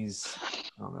like I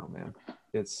don't know, man.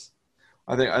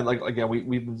 I think again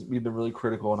we've been really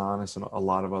critical and honest on a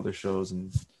lot of other shows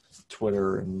and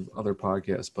Twitter and other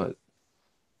podcasts, but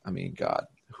I mean, God,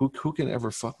 who can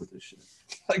ever fuck with this shit?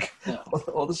 Like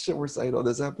all the shit we're saying on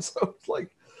this episode,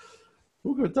 like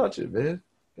who could touch it, man?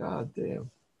 God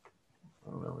damn. I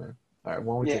don't know, man. All right,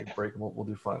 why don't we take a break and we'll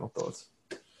do final thoughts.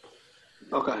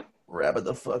 Okay. Wrap it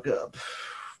the fuck up.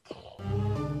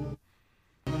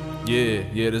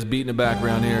 Yeah, this beat in the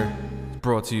background here is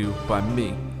brought to you by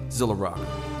me, Zilla Rock,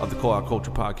 of the Call Out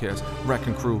Culture Podcast,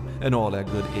 Wrecking Crew, and all that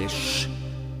good ish.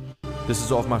 This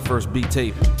is off my first beat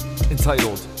tape,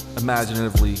 entitled,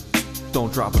 imaginatively,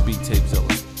 Don't Drop a Beat Tape, Zilla.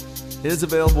 It is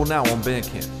available now on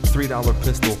Bandcamp,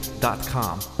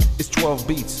 $3pistol.com. It's 12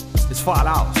 beats, it's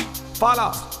 $5.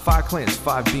 $5, 5 clans,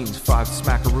 5 beans, 5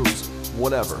 smackaroos,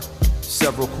 whatever.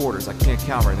 Several quarters, I can't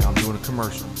count right now, I'm doing a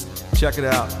commercial. Check it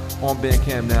out on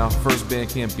Bandcamp now. First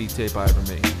Bandcamp beat tape I ever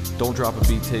made. Don't drop a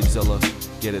beat tape, Zilla.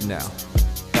 Get it now.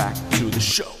 Back to the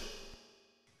show.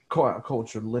 Call Out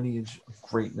Culture, lineage of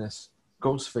greatness.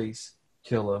 Ghostface,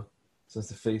 Killah. Since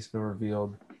the face been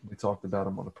revealed, we talked about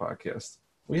him on the podcast.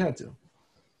 We had to.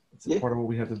 It's a part of what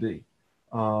we had to be.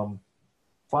 Final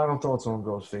thoughts on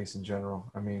Ghostface in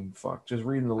general. I mean, fuck. Just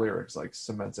reading the lyrics like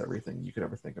cements everything you could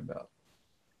ever think about.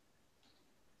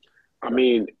 I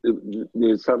mean,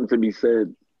 there's something to be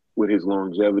said with his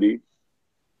longevity,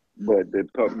 but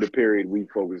the period we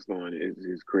focused on is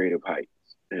his creative heights.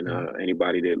 And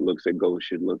anybody that looks at Ghost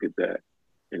should look at that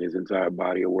in his entire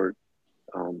body of work.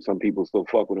 Some people still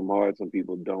fuck with him hard, some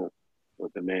people don't.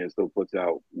 But the man still puts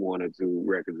out 1 or 2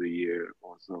 records a year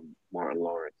on some Martin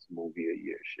Lawrence movie a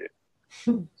year shit.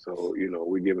 So,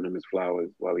 we're giving him his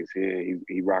flowers while he's here.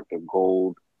 He rocked a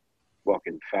gold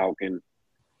fucking Falcon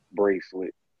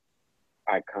bracelet.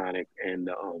 Iconic, and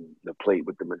the plate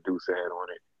with the Medusa head on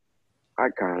it,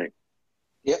 iconic.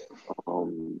 Yep.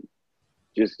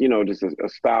 Just a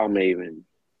style maven,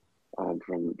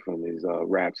 from his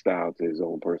rap style to his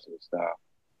own personal style,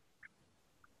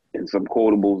 and some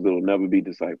quotables that'll never be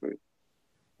deciphered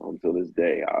till this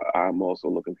day. I'm also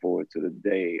looking forward to the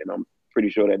day, and I'm pretty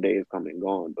sure that day is coming and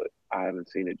gone, but I haven't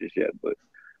seen it just yet. But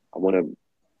I want to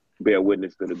bear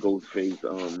witness to the Ghostface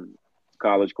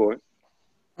college course.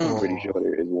 I'm pretty sure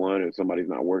there is one, if somebody's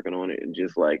not working on it. And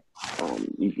just like,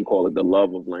 you can call it the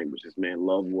love of language. This man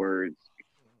loved words,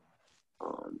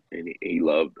 and he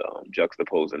loved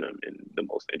juxtaposing them in the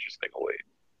most interesting way.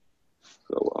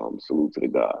 So, salute to the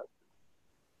God.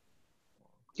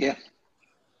 Yeah.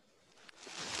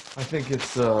 I think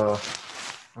it's,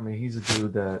 he's a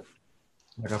dude that,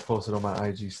 like I posted on my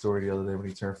IG story the other day when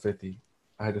he turned 50.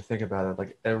 I had to think about it.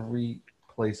 Like every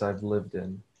place I've lived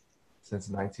in since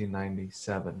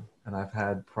 1997, and I've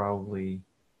had probably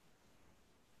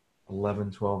 11,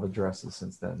 12 addresses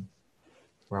since then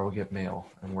where I would get mail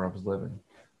and where I was living.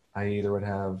 I either would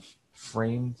have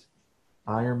framed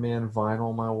Iron Man vinyl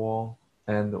on my wall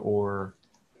and or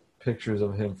pictures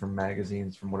of him from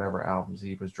magazines from whatever albums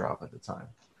he was dropping at the time.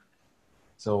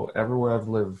 So everywhere I've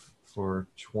lived for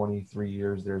 23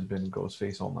 years, there's been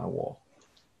Ghostface on my wall,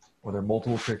 whether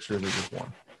multiple pictures or just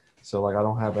one. So like I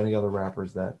don't have any other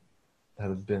rappers that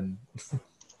have been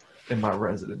in my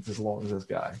residence as long as this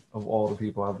guy. Of all the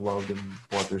people I've loved and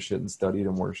bought their shit and studied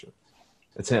and worshiped,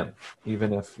 it's him.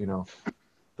 Even if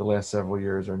the the last several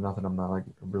years are nothing I'm not like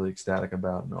really ecstatic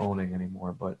about and owning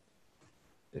anymore. But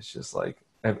it's just like,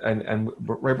 and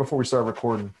right before we started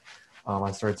recording,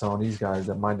 I started telling these guys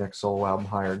that my next solo album,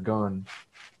 Higher Gun,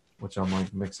 which I'm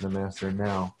like mixing and mastering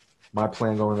now, my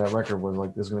plan going to that record was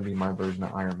like, this is going to be my version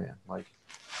of Iron Man. Like,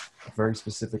 very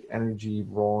specific energy,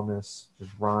 rawness,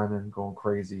 just rhyming, going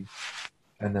crazy.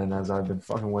 And then as I've been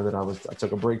fucking with it, I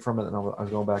took a break from it, and I was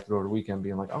going back to it over the weekend,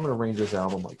 being like, I'm going to arrange this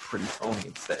album like Pretty Tony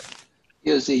instead.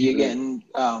 You're getting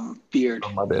Beard.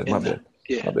 Oh, my bad.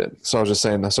 So I was just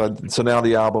saying that. So now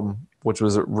the album, which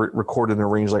was recorded and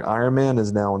arranged like Iron Man,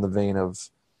 is now in the vein of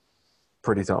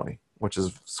Pretty Tony, which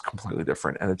is completely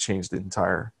different, and it changed the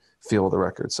entire feel of the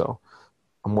record. So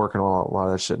I'm working on a lot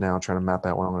of that shit now, trying to map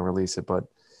out when I'm going to release it, but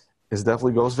it's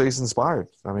definitely Ghostface inspired.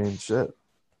 I mean, shit.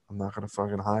 I'm not going to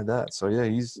fucking hide that. So, yeah,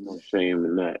 he's no shame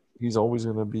in that. He's always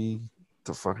going to be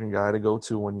the fucking guy to go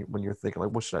to when you're thinking,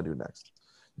 like, what should I do next?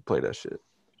 You play that shit.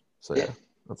 So, yeah,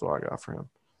 that's all I got for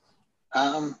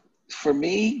him. For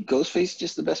me, Ghostface is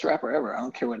just the best rapper ever. I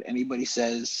don't care what anybody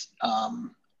says.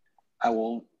 I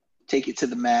will take it to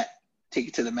the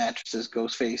mattresses.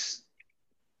 Ghostface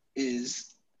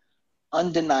is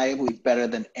undeniably better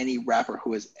than any rapper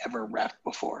who has ever rapped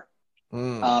before.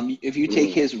 If you take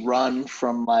his run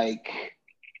from like,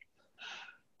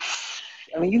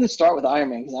 I mean, you can start with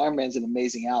Iron Man because Iron Man's an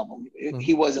amazing album.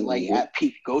 He wasn't like at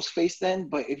peak Ghostface then,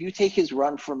 but if you take his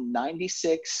run from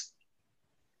 96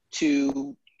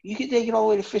 to, you can take it all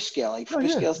the way to Fish Scale. Like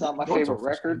Fish Scale's not my favorite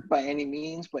record by any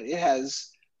means, but it has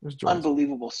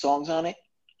unbelievable songs on it.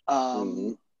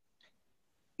 You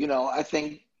know, I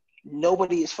think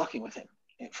nobody is fucking with him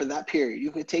for that period.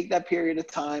 You could take that period of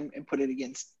time and put it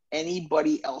against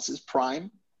anybody else's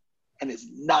prime, and it's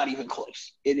not even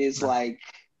close. It is like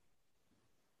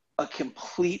a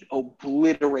complete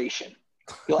obliteration.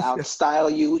 He'll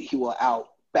outstyle you. He will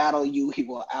out-battle you. He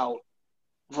will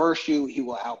out-verse you. He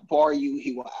will out-bar you.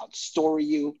 He will out-story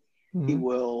you. He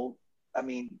will, I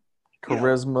mean,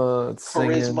 charisma,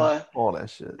 singing, all that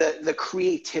shit. The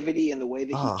creativity and the way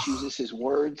that he chooses his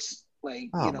words, like,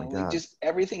 like just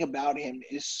everything about him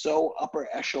is so upper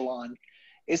echelon.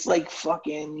 It's like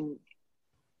fucking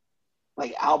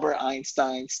like Albert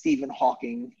Einstein, Stephen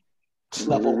Hawking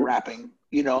level rapping,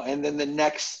 and then the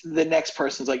next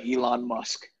person's like Elon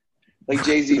Musk. Like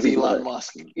Jay-Z's Elon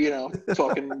Musk,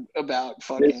 talking about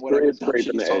fucking whatever dumb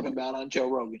shit he's talking about on Joe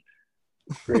Rogan.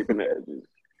 Scraping the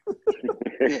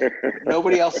edges.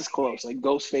 Nobody else is close. Like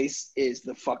Ghostface is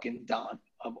the fucking Don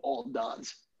of all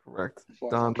Dons. Correct.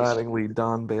 Don Mattingly,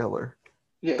 Don Baylor.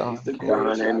 Yeah, he's the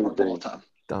greatest rapper of all time.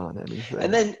 Don anything.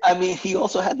 And then, I mean, he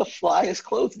also had the flyest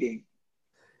clothes game.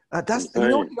 That's you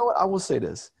know what? I will say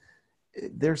this.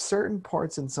 There's certain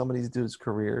parts in some of these dudes'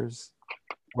 careers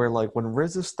where, like, when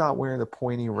RZA stopped wearing the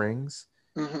pointy rings,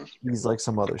 he's like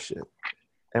some other shit.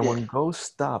 And when Ghost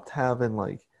stopped having,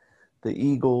 like, the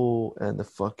eagle and the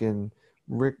fucking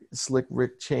Slick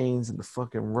Rick chains and the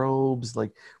fucking robes,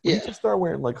 like, when he just started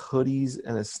wearing, like, hoodies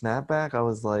and a snapback, I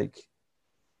was like,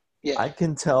 I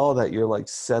can tell that you're, like,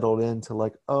 settled into,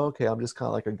 like, oh, okay, I'm just kind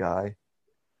of like a guy.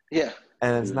 Yeah.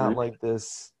 And it's not like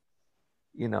this,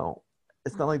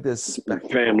 it's not like this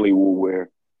family will wear.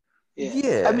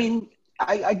 Yeah. I mean,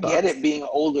 I get it being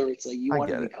older. It's like you want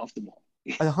to be comfortable.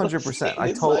 100%.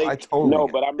 I totally. No,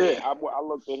 but I mean, I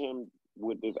looked at him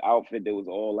with this outfit that was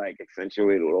all like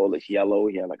accentuated with all this yellow.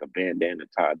 He had like a bandana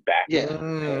tied back.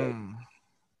 Yeah.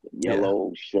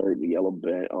 Yellow shirt, yellow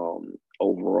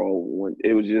overall.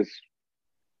 It was just,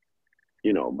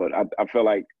 but I felt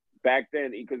like back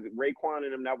then, because Raekwon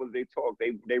and them, that was their talk.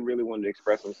 They really wanted to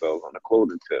express themselves on the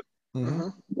clothing tip.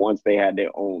 Once they had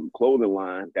their own clothing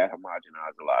line, that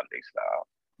homogenized a lot of their style.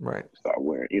 Right. Start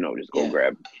wearing, just go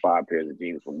grab 5 pairs of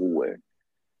jeans from Woolwear.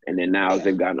 And then now as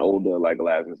they've gotten older, like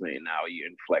Laz was saying, now you're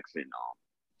inflexing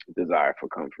desire for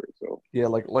comfort. So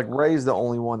like Ray's the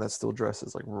only one that still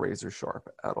dresses like razor sharp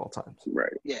at all times.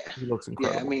 Right. Yeah. He looks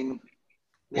incredible. Yeah, I mean,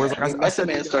 whereas Method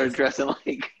Man started dressing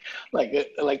like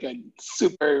a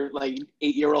super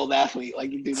 8-year-old athlete. Like,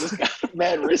 dude, this guy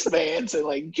mad wristbands and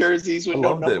like jerseys with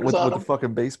no numbers on them. With the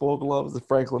fucking baseball gloves, the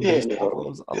Franklin baseball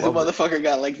gloves. The motherfucker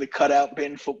got like the cutout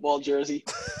bin football jersey.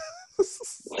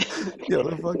 Yo,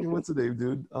 the fucking what's the name,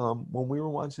 dude? When we were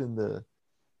watching the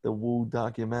Wu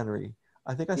documentary,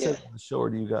 I think I said on the show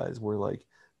to you guys where like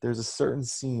there's a certain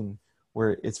scene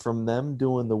where it's from them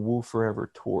doing the Wu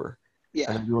Forever tour.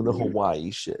 Yeah. And doing the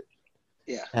Hawaii shit.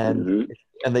 Yeah. And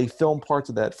they film parts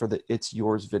of that for the It's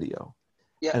Yours video.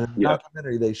 Yeah. And in the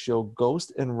documentary, they show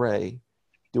Ghost and Ray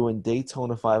doing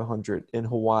Daytona 500 in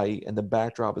Hawaii, and the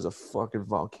backdrop is a fucking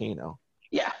volcano.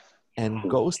 Yeah. And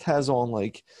Ghost has on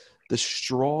like the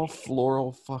straw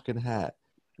floral fucking hat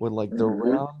with like the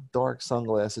round dark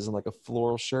sunglasses and like a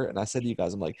floral shirt. And I said to you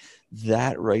guys, I'm like,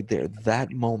 that right there,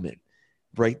 that moment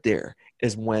right there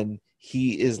is when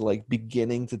he is like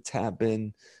beginning to tap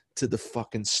in to the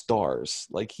fucking stars.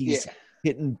 Like he's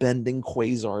hitting bending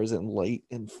quasars and light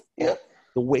and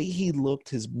the way he looked,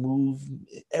 his move,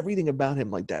 everything about him,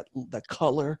 like that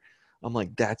color. I'm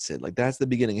like, that's it. Like that's the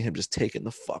beginning of him just taking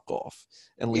the fuck off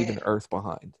and leaving Earth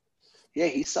behind. Yeah,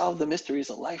 he solved the mysteries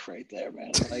of life right there,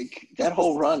 man. Like that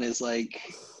whole run is like,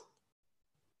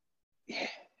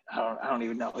 I don't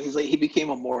even know. He's like, he became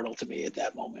immortal to me at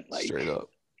that moment. Like straight up.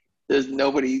 There's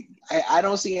nobody. I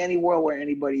don't see any world where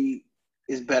anybody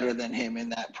is better than him in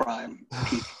that prime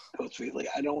peak Coach Sweet. Like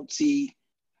I don't see.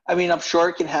 I mean, I'm sure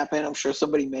it can happen. I'm sure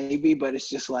somebody may be, but it's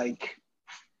just like,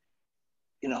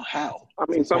 how? I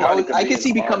mean, I can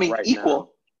see becoming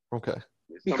equal. Now. Okay.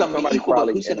 Becoming equal,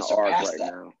 but who's going to surpass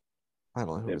that? Now. I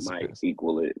don't know who it might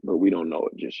equal it, but we don't know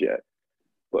it just yet.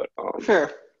 But sure.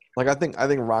 Like I think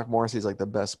Rock Morrissey is like the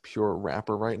best pure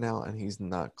rapper right now, and he's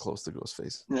not close to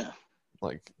Ghostface. Yeah.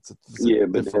 Like it's a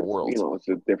different world. It's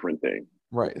a different thing.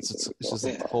 Right. It's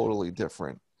just totally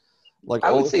different. Like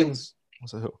I all would the say, things.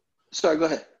 Who? Sorry, go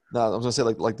ahead. No, I was gonna say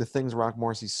like the things Rock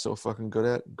Morrissey's so fucking good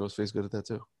at. Ghostface good at that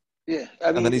too. Yeah, I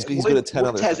mean, and then he's good at 10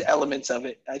 others. Has elements of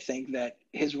it. I think that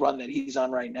his run that he's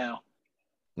on right now.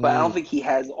 But I don't think he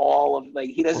has all of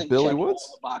he doesn't check all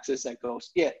the boxes that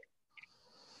Ghost. Yeah.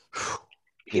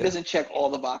 He doesn't check all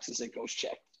the boxes that Ghost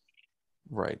checked.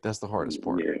 Right. That's the hardest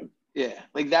part. Yeah.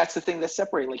 Like that's the thing that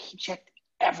separates. Like he checked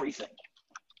everything.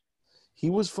 He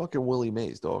was fucking Willie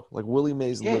Mays, dog. Like Willie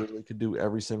Mays literally could do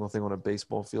every single thing on a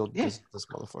baseball field. Yeah. This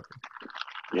motherfucker.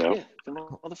 Yeah. The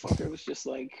motherfucker was just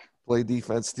like play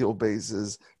defense, steal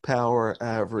bases, power,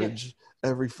 average,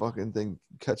 every fucking thing,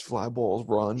 catch fly balls,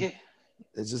 run. Yeah.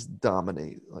 It's just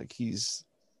dominate. Like he's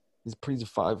pretty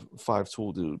 5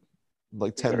 tool dude.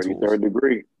 Like 10 tools. 33rd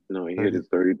degree. No, he hit his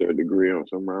 33rd degree on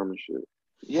some random shit.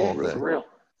 Yeah, for real.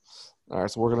 All right,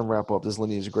 so we're gonna wrap up this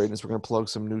lineage of greatness. We're gonna plug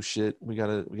some new shit. We got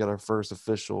our first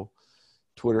official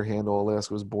Twitter handle.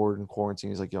 Alaska was bored in quarantine.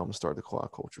 He's like, yo, I'm gonna start the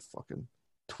Cloud Culture fucking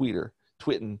tweeter.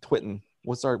 Twitten.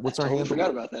 What's our handle? I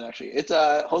forgot about that actually. It's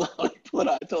hold on, pull it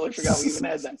out. I totally forgot we even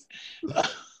had that.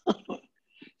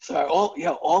 Sorry,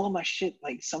 all of my shit,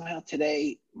 like somehow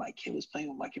today my kid was playing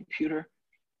with my computer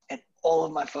and all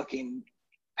of my fucking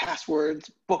passwords,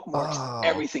 bookmarks,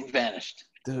 everything vanished.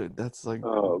 Dude, that's like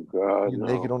oh god, you're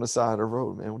naked on the side of the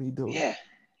road, man. What are you doing? Yeah.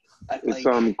 It's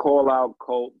call out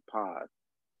Colt Pod.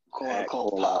 Call out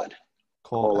Colt Pod.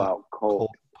 Call out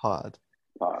Colt Pod.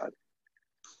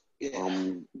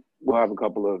 Yeah. We'll have a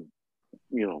couple of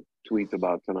tweets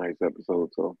about tonight's episode,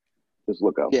 so just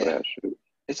look out for that shit.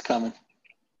 It's coming.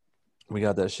 We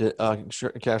got that shit.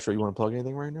 Castro, you want to plug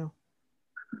anything right now?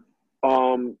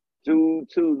 Due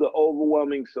to the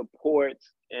overwhelming support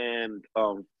and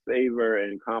favor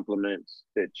and compliments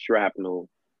that Shrapnel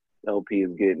LP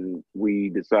is getting, we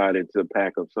decided to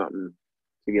pack up something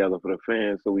together for the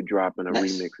fans. So we dropping a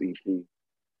remix EP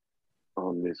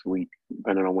this week.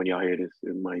 Depending on when y'all hear this,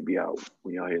 it might be out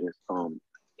when y'all hear this.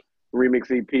 Remix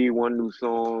EP, 1 new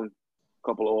song, a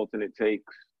couple of alternate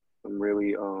takes, some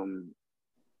really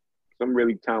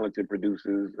talented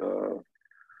producers,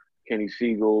 Kenny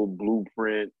Siegel,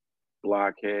 Blueprint,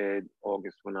 Blockhead,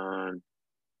 August Fanon,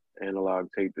 Analog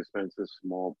Tape Dispenser,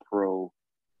 Small Pro,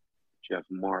 Jeff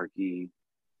Markey,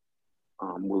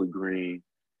 Willie Green.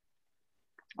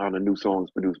 The new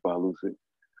songs produced by Lucid.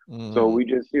 Mm-hmm. So we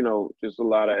just a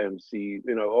lot of MCs,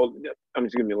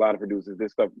 a lot of producers.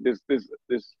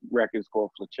 This record's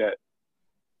called Flechette.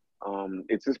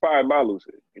 It's inspired by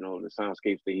Lucid, the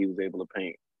soundscapes that he was able to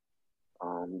paint.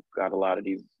 Got a lot of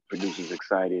these producers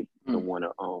excited to want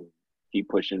to keep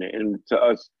pushing it. And to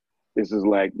us, this is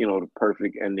like, the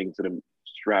perfect ending to the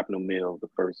Shrapnel meal. The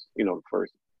first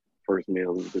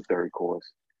meal is the third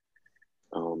course.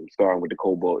 Starting with the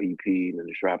Cobalt EP and then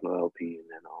the Shrapnel LP, and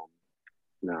then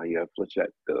now you have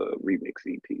Flechette, the remix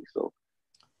EP. So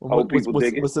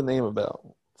what's the name about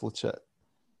Flechette?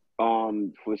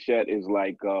 Flechette is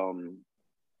like a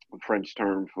French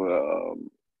term for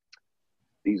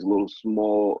these little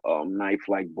small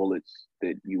knife-like bullets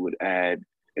that you would add,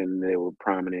 and they were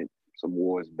prominent some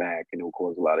wars back, and it would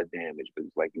cause a lot of damage. But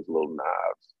it's like these little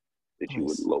knives that you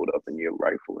would load up in your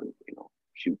rifle and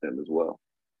shoot them as well.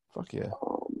 Fuck yeah.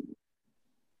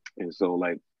 And so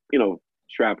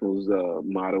Shrapnel's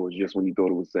motto is just when you thought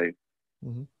it was safe.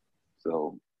 Mm-hmm.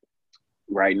 So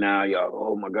right now, y'all,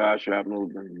 oh my gosh, Shrapnel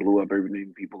blew up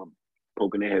everything. People are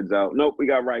poking their heads out. Nope, we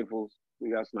got rifles,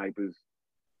 we got snipers,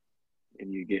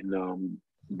 and you're getting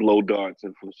blow darts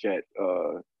and Flechette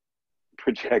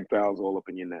projectiles all up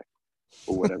in your neck.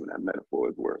 or whatever that metaphor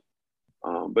is worth.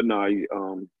 But no,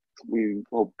 we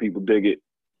hope people dig it.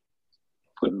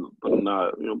 Putting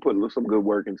some good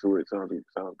work into it.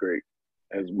 Sounds great,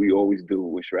 as we always do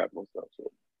with shrapnel stuff.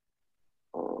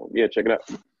 So, yeah, check it out.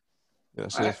 Yeah,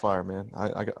 shit is fire, man.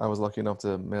 I was lucky enough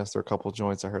to master a couple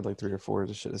joints. I heard like 3 or 4.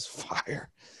 This shit is fire.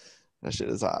 That shit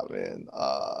is hot, man.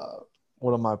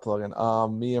 What am I plugging?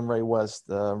 Me and Ray West,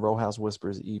 the Row House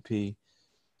Whispers EP.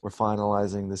 We're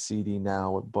finalizing the CD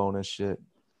now with bonus shit.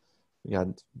 We got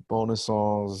bonus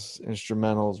songs,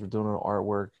 instrumentals. We're doing an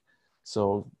artwork.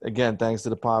 So again, thanks to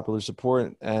the popular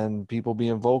support and people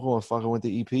being vocal and fucking with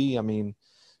the EP. I mean,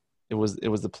 it was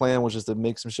the plan was just to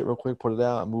make some shit real quick, put it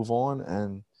out, and move on.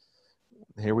 And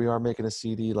here we are making a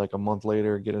CD like a month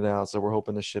later, get it out. So we're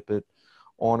hoping to ship it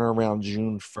on or around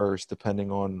June 1st,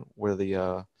 depending on where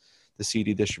the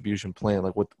CD distribution plan,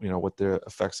 like what the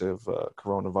effects of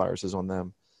coronavirus is on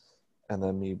them, and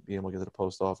then me being able to get to the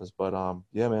post office. But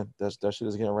yeah, man, that shit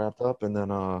is getting wrapped up, and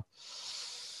then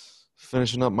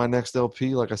finishing up my next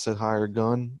LP, like I said, Hired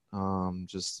Gun.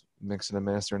 Just mixing and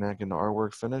mastering that, getting the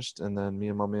artwork finished, and then me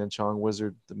and my man Chong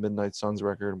Wizard, the Midnight Suns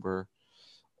record, where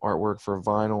artwork for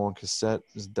vinyl and cassette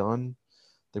is done.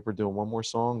 I think we're doing one more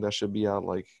song that should be out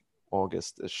like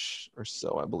August-ish or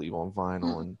so, I believe, on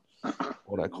vinyl and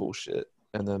all that cool shit.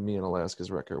 And then me and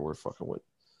Alaska's record, we're fucking with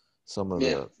some of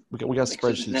the we got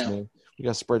spreadsheets, man. We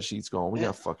got spreadsheets going. We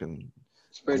got fucking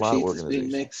a lot of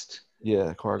organization. Mixed.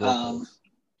 Yeah, cargo.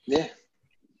 Yeah.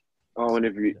 Oh, and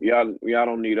if y'all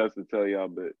don't need us to tell y'all,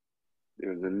 but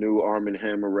there's a new Arm &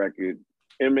 Hammer record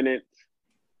imminent.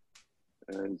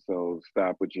 And so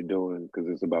stop what you're doing, because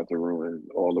it's about to ruin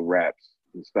all the raps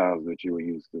and styles that you were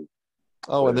used to.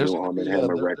 Oh, and there's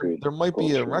there might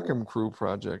be a Wrecking Crew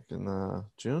project in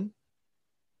June.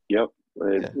 Yep,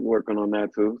 working on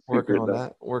that too. Working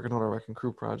on a Wrecking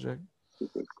Crew project.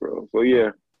 So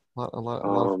yeah, a lot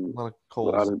of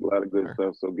cold, a lot of good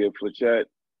stuff. So get Flechette,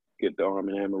 get the Arm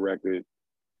 & Hammer record,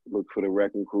 look for the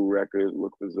Wrecking Crew record,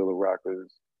 look for Zilla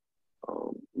Rockers,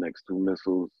 Next Two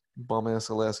Missiles. Bum ass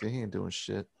Alaska, he ain't doing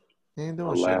shit. He ain't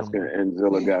doing Alaska shit. and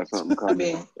Zilla got something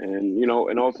coming, and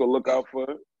and also look out for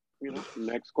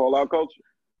next Call Out Culture.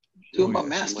 Two of my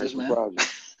masters, man.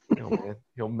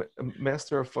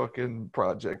 Master a fucking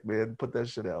project, man. Put that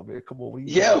shit out, man. Come on,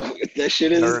 that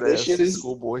shit is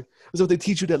schoolboy. That's what they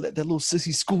teach you, that little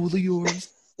sissy school of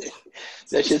yours.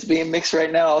 That shit's being mixed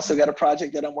right now. Also got a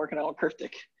project that I'm working on with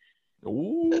Cryptic.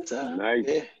 Ooh, that's nice.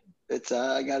 Yeah. It's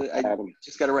I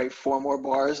just got to write 4 more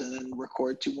bars and then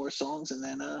record 2 more songs, and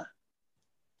then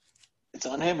it's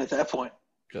on him at that point.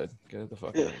 Good. Get the fuck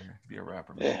out of here. Be a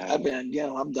rapper, man. Yeah, I've been,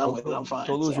 I'm done with it. I'm fine.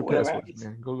 Go lose your passwords,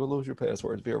 man. Go lose your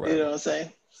passwords. Be a rapper. You know what I'm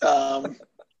saying?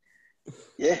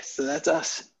 Yeah, so that's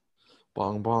us.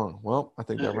 Bong bong. Well, I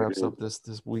think that wraps up this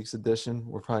week's edition.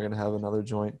 We're probably gonna have another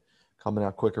joint coming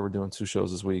out quicker. We're doing 2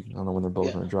 shows this week. I don't know when they're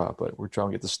both gonna drop, but we're trying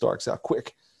to get the Starks out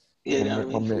quick. Yeah,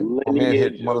 my man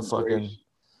hit motherfucking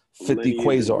 50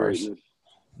 quasars.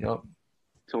 Yep.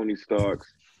 Tony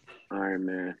Starks, Iron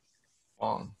Man.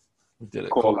 Bong. We did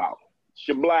it. Call out.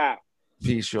 Shabla.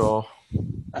 Peace, y'all.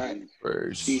 All right.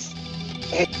 First. Peace.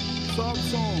 Talk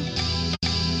song.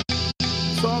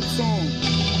 Talk song.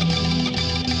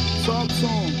 Talk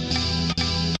song.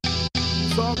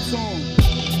 Talk song.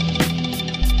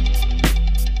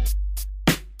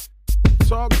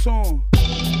 Talk song.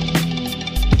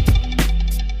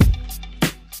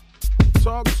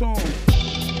 Talk song.